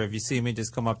or whatever. If you see me,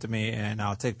 just come up to me and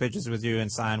I'll take pictures with you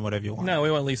and sign whatever you want. No,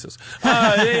 we want Lisa's.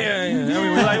 I mean,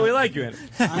 we like you in it.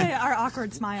 Our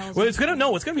awkward smiles. Well, what's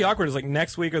gonna be awkward is like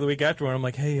next week or the week after when I'm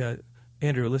like, hey,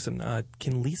 Andrew, listen,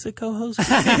 can Lisa co-host?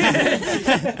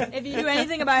 If you do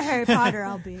anything about Harry Potter,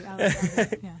 I'll be.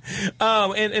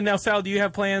 Yeah. And now, Sal, do you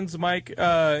have plans? Mike,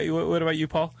 what about you,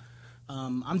 Paul?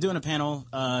 I'm doing a panel,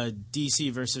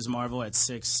 DC versus Marvel at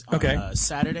 6 on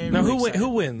Saturday. Now, who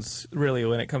wins really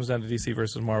when it comes down to DC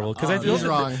versus Marvel? Because he's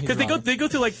wrong. Because they go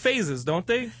through like phases, don't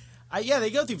they? Yeah, they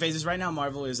go through phases. Right now,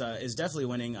 Marvel is definitely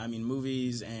winning. I mean,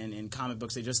 movies and in comic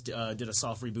books, they just did a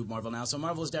soft reboot Marvel now. So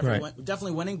Marvel is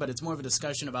definitely winning, but it's more of a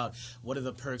discussion about what are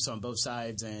the perks on both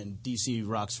sides, and DC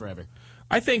rocks forever.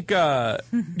 I think you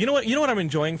know what I'm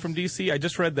enjoying from DC. I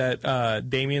just read that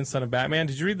Damian, Son of Batman.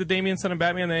 Did you read the Damian, Son of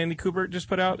Batman that Andy Kubert just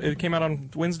put out? It came out on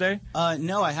Wednesday.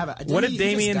 No, I haven't. What if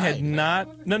Damian had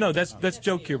not? No, that's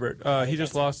Joe Kubert. He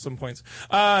just lost some points.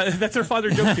 That's her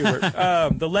father, Joe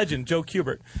Kubert, the legend, Joe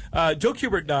Kubert. Joe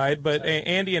Kubert died, but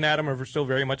Andy and Adam are still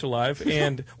very much alive.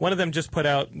 And one of them just put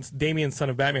out Damian, Son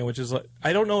of Batman, which is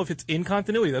I don't know if it's in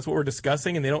continuity. That's what we're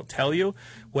discussing, and they don't tell you.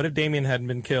 What if Damian hadn't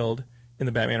been killed in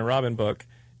the Batman and Robin book?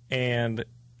 And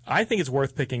I think it's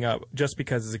worth picking up just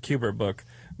because it's a Kubert book.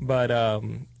 But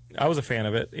I was a fan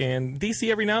of it. And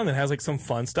DC every now and then has like some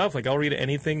fun stuff. Like I'll read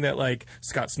anything that like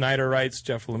Scott Snyder writes,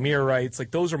 Jeff Lemire writes.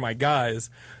 Like those are my guys.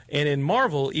 And in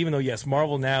Marvel, even though yes,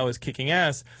 Marvel now is kicking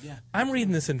ass, I'm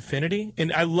reading this Infinity,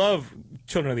 and I love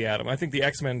Children of the Atom. I think the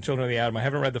X-Men Children of the Atom. I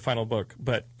haven't read the final book,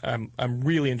 but I'm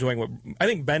really enjoying what I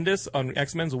think Bendis on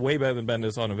X-Men's way better than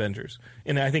Bendis on Avengers,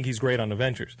 and I think he's great on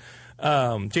Avengers.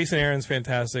 Jason Aaron's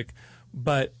fantastic,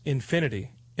 but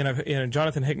Infinity and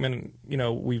Jonathan Hickman. You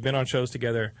know, we've been on shows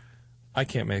together. I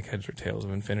can't make heads or tails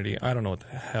of Infinity. I don't know what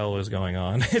the hell is going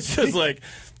on. It's just like,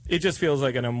 it just feels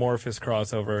like an amorphous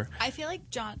crossover. I feel like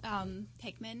John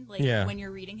Hickman, when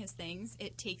you're reading his things,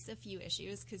 it takes a few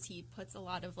issues because he puts a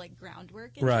lot of like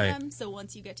groundwork into them. So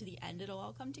once you get to the end, it'll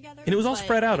all come together. And it was all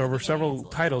spread out over several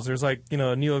titles. There's like, you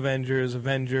know, New Avengers,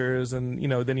 and, you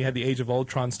know, then you had the Age of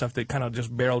Ultron stuff that kind of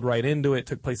just barreled right into it,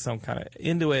 took place some kind of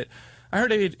into it. I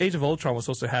heard Age of Ultron was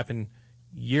supposed to happen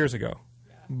years ago.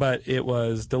 But it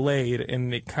was delayed,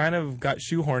 and it kind of got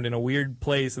shoehorned in a weird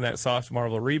place in that soft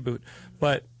Marvel reboot.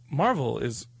 But Marvel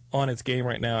is on its game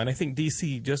right now, and I think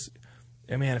DC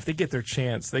if they get their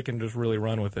chance, they can just really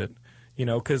run with it. You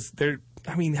know, because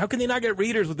how can they not get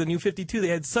readers with the New 52? They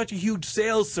had such a huge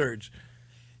sales surge.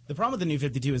 The problem with the New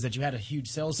 52 is that you had a huge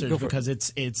sales surge because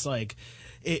it's like,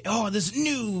 this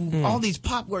new, all these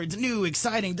pop words, new,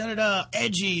 exciting,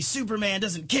 edgy, Superman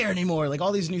doesn't care anymore, like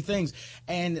all these new things.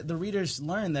 And the readers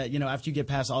learn that, after you get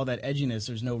past all that edginess,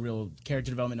 there's no real character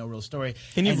development, no real story.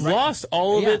 And you've lost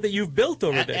all of it that you've built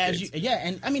over decades.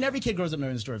 And I mean, every kid grows up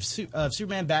knowing the story of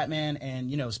Superman, Batman,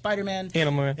 and, Spider-Man.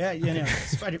 Animal Man. Yeah,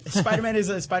 Spider-Man is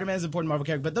an important Marvel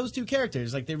character. But those two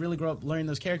characters, like, they really grow up learning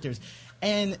those characters.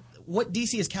 And what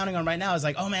DC is counting on right now is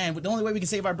like, oh man, the only way we can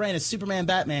save our brand is Superman,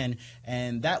 Batman,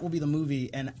 and that will be the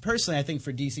movie. And personally, I think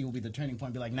for DC will be the turning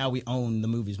point. Be like, now we own the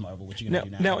movies, Marvel. What you gonna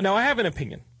do now? Now I have an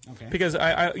opinion. Okay. Because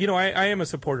I am a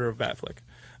supporter of Batfleck.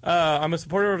 I'm a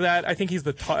supporter of that. I think he's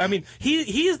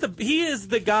he is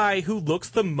the guy who looks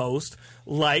the most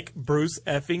like Bruce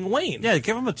effing Wayne. Yeah,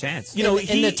 give him a chance.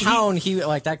 In the town,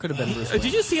 that could have been Bruce Wayne.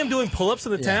 Did you see him doing pull-ups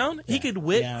in the town? He could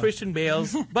whip Christian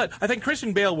Bale's, but I think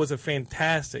Christian Bale was a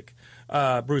fantastic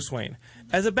Bruce Wayne.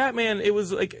 As a Batman, it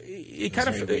was like it kind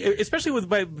of, especially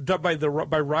by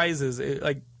Rises,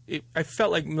 I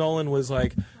felt like Nolan was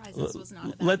like, Rises was not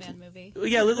a Batman movie.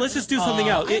 Yeah, let's just do something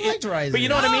else. I liked Rises. But you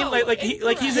know what I mean?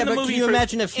 Like he's in the movie. Can you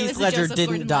imagine if Heath Ledger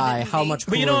didn't die? How much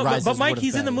cooler Rises But Mike, would have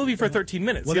he's in the been. movie for 13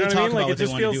 minutes. Well, You know they what I talk mean? about Like what it just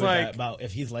they wanna feels do with like that, about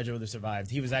if Heath Ledger would have survived.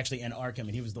 He was actually in Arkham,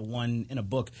 and he was the one in a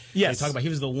book. Yes. They talk about he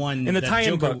was the one in the that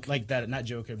tie-in Joker, book, like that. Not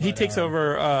Joker. He but, takes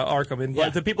over Arkham, and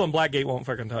the people in Blackgate won't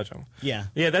fucking touch him. Yeah.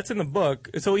 Yeah, that's in the book.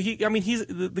 So he's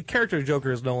the character of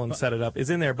Joker, as Nolan set it up, is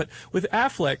in there. But with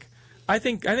Affleck, I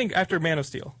think after Man of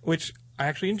Steel, which I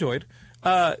actually enjoyed,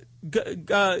 I enjoyed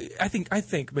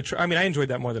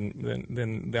that more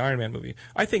than the Iron Man movie.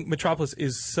 I think Metropolis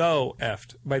is so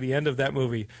effed by the end of that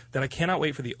movie that I cannot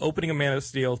wait for the opening of Man of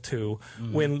Steel 2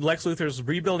 when Lex Luthor's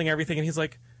rebuilding everything and he's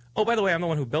like, oh, by the way, I'm the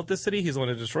one who built this city. He's the one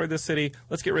who destroyed this city.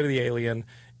 Let's get rid of the alien.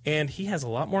 And he has a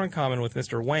lot more in common with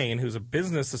Mr. Wayne, who's a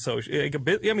business associate.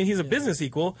 He's a business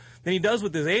equal than he does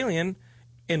with this alien.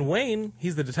 In Wayne,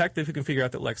 he's the detective who can figure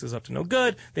out that Lex is up to no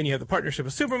good. Then you have the partnership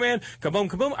of Superman. Kaboom,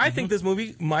 kaboom. I think this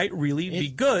movie might really be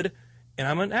good, and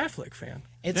I'm an Affleck fan.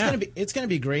 It's gonna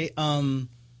be great.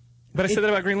 But I said that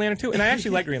about Green Lantern too, and I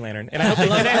actually like Green Lantern, and I hope for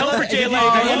Jay Lake.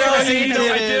 I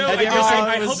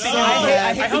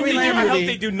hope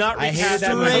they do not recast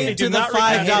him. Straight to the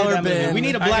 $5 bin. We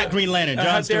need a black Green Lantern. John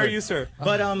How Stewart. dare you, sir?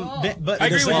 But I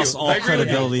agree with lost you. all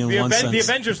credibility in one sense. The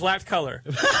Avengers lacked color.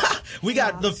 We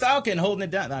got the Falcon holding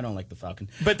it down. I don't like the Falcon.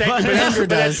 But Mike,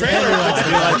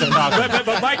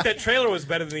 that trailer was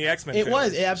better than the X-Men. It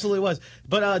was. It absolutely was.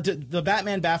 But the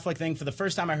Batman Batfleck thing, for the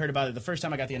first time I heard about it, the first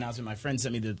time I got the announcement, my friend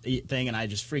sent me the thing, and I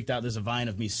just freaked out. There's a vine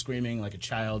of me screaming like a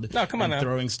child. No, come on now.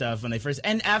 Throwing stuff when they first.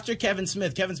 And after Kevin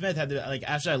Smith had to,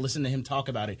 after I listened to him talk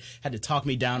about it, had to talk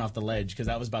me down off the ledge because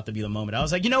that was about to be the moment. I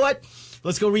was like, you know what?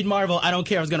 Let's go read Marvel. I don't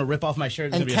care. I was going to rip off my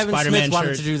shirt. And Kevin Smith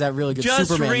wanted to do that really good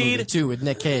Superman movie too with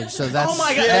Nick Cage. So that's oh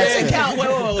my god, that doesn't count.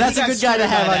 Whoa. That's a good guy to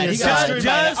have on your side.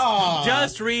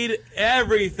 Just read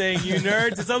everything, you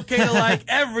nerds. It's okay to like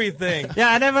everything.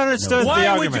 Yeah, I never understood the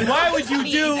argument. Why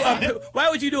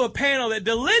would you do a panel that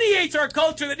delineates our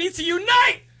culture that needs to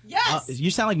unite? Yes.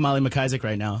 You sound like Molly McIsaac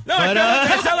right now. No,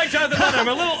 I sound like Jonathan Hunter. I'm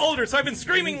a little older, so I've been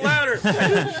screaming louder.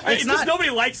 It's just nobody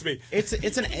likes me.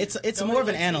 It's more of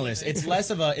an analyst. It's less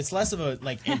of a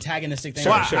like antagonistic thing.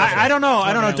 Well, I don't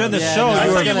know. During the show,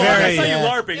 you were very. I saw you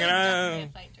LARPing.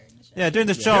 Yeah, during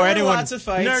the show, anyone lots of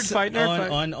fights nerd fight.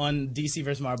 on DC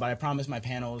versus Marvel. But I promise my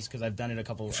panels, because I've done it a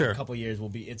couple years, will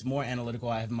be. It's more analytical.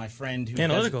 I have my friend who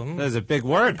analytical. That's a big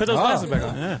word. Put those glasses back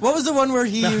on. Yeah. What was the one where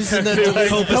he used in the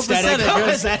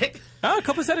copacetic?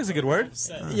 Copacetic is a good word.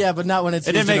 Yeah, but not when it's.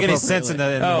 It didn't make any sense in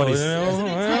the.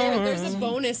 There's a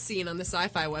bonus scene on the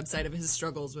Syfy website of his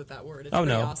struggles with that word. It's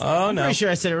no! awesome. Oh no! I'm pretty sure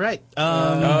I said it right.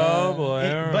 Oh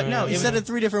boy! But no, you said it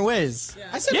 3 different ways.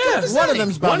 I said one of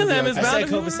them's bound. One of them is bound. I said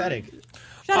copacetic.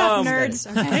 Shut up, nerds.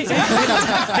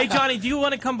 Hey, Johnny, do you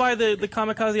want to come by the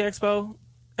Comikaze Expo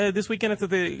this weekend at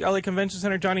the LA Convention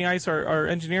Center? Johnny Ice, our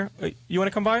engineer. You want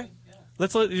to come by?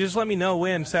 Just let me know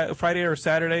when, Friday or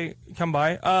Saturday. Come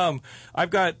by. I've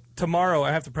got tomorrow.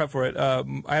 I have to prep for it.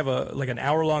 I have an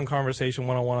hour-long conversation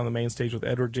one-on-one on the main stage with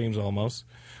Edward James Olmos,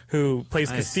 who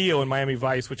plays Castillo in Miami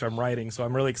Vice, which I'm writing. So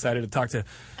I'm really excited to talk to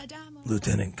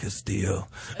Lieutenant Castillo.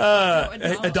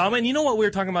 Adama, and you know what we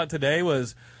were talking about today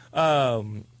was.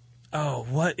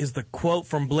 What is the quote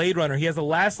from Blade Runner? He has the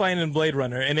last line in Blade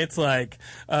Runner, and it's like,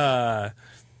 it's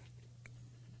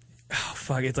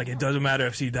like, it doesn't matter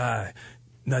if she dies.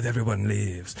 Not everyone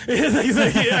leaves.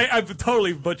 I've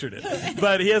totally butchered it.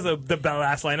 But he has the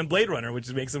last line in Blade Runner, which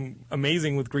makes him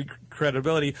amazing with Greek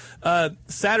credibility.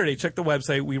 Saturday, check the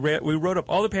website. We wrote up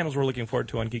all the panels we're looking forward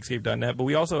to on Geekscape.net,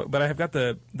 but I have got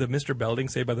the Mr. Belding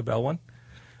Saved by the Bell one.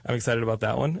 I'm excited about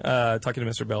that one. Talking to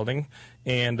Mr. Belding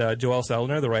and Joel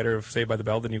Selner, the writer of Saved by the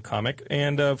Bell, the new comic.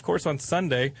 And, of course, on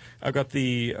Sunday, I've got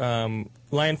the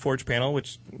Lion Forge panel,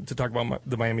 which to talk about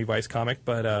the Miami Vice comic.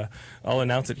 But I'll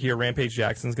announce it here. Rampage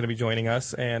Jackson's going to be joining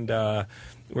us. And we're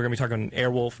going to be talking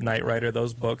Airwolf, Knight Rider,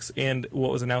 those books. And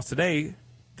what was announced today,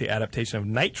 the adaptation of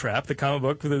Night Trap, the comic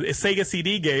book, the Sega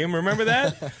CD game. Remember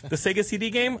that? The Sega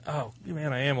CD game? Oh,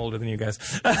 man, I am older than you guys.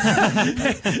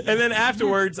 And then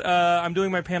afterwards, I'm doing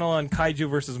my panel on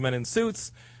Kaiju versus Men in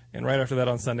Suits. And right after that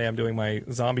on Sunday, I'm doing my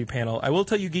zombie panel. I will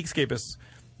tell you, Geekscapists,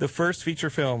 the first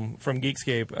feature film from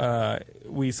Geekscape,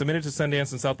 we submitted to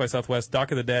Sundance and South by Southwest,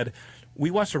 Dock of the Dead. We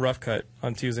watched a rough cut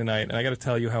on Tuesday night, and I got to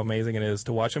tell you how amazing it is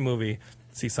to watch a movie,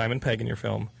 see Simon Pegg in your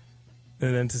film,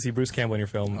 and then to see Bruce Campbell in your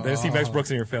film, then to see Max Brooks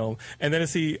in your film, and then to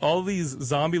see all these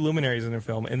zombie luminaries in their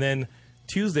film. And then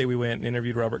Tuesday we went and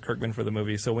interviewed Robert Kirkman for the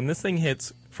movie. So when this thing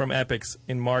hits from Epix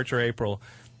in March or April,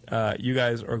 you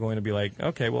guys are going to be like,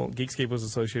 okay, well, Geekscape was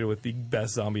associated with the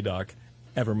best zombie doc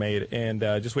ever made. And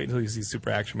just wait until you see Super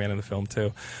Action Man in the film,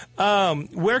 too.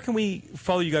 Where can we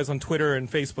follow you guys on Twitter and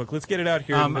Facebook? Let's get it out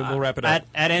here, and then we'll wrap it up.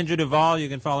 At Andrew Duvall. You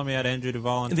can follow me at Andrew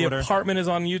Duvall on Twitter. The Apartment is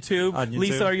on YouTube.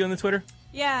 Lisa, are you on the Twitter?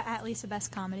 Yeah, at Lisa Best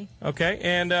Comedy. Okay,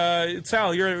 and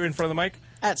Sal, you're in front of the mic?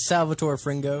 At Salvatore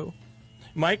Fringo.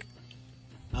 Mike?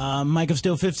 Mike of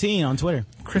Still 15 on Twitter.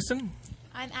 Kristin?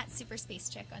 I'm at Super Space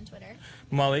Chick on Twitter.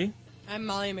 Molly? I'm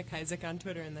Molly McIsaac on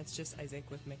Twitter, and that's just Isaac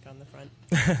with Mick on the front.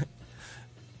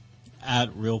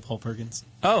 At Real Paul Perkins.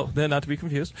 Oh, then not to be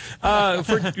confused.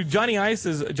 For Johnny Ice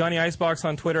is Johnny Icebox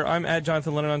on Twitter. I'm at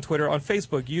Jonathan Lennon on Twitter. On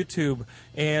Facebook, YouTube,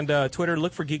 and Twitter,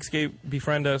 look for Geekscape,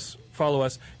 befriend us, follow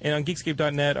us. And on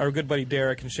Geekscape.net, our good buddy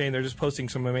Derek and Shane, they're just posting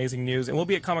some amazing news. And we'll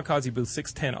be at Comikaze booth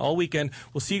 610 all weekend.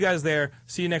 We'll see you guys there.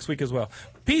 See you next week as well.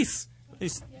 Peace.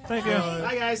 Peace. Thank you.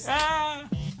 Bye, guys. Ah.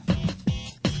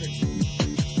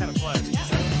 Kind of fun.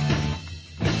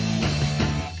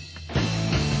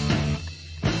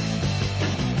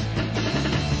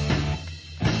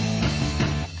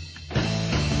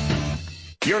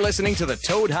 You're listening to the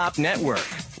Toad Hop Network,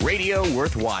 radio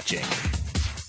worth watching.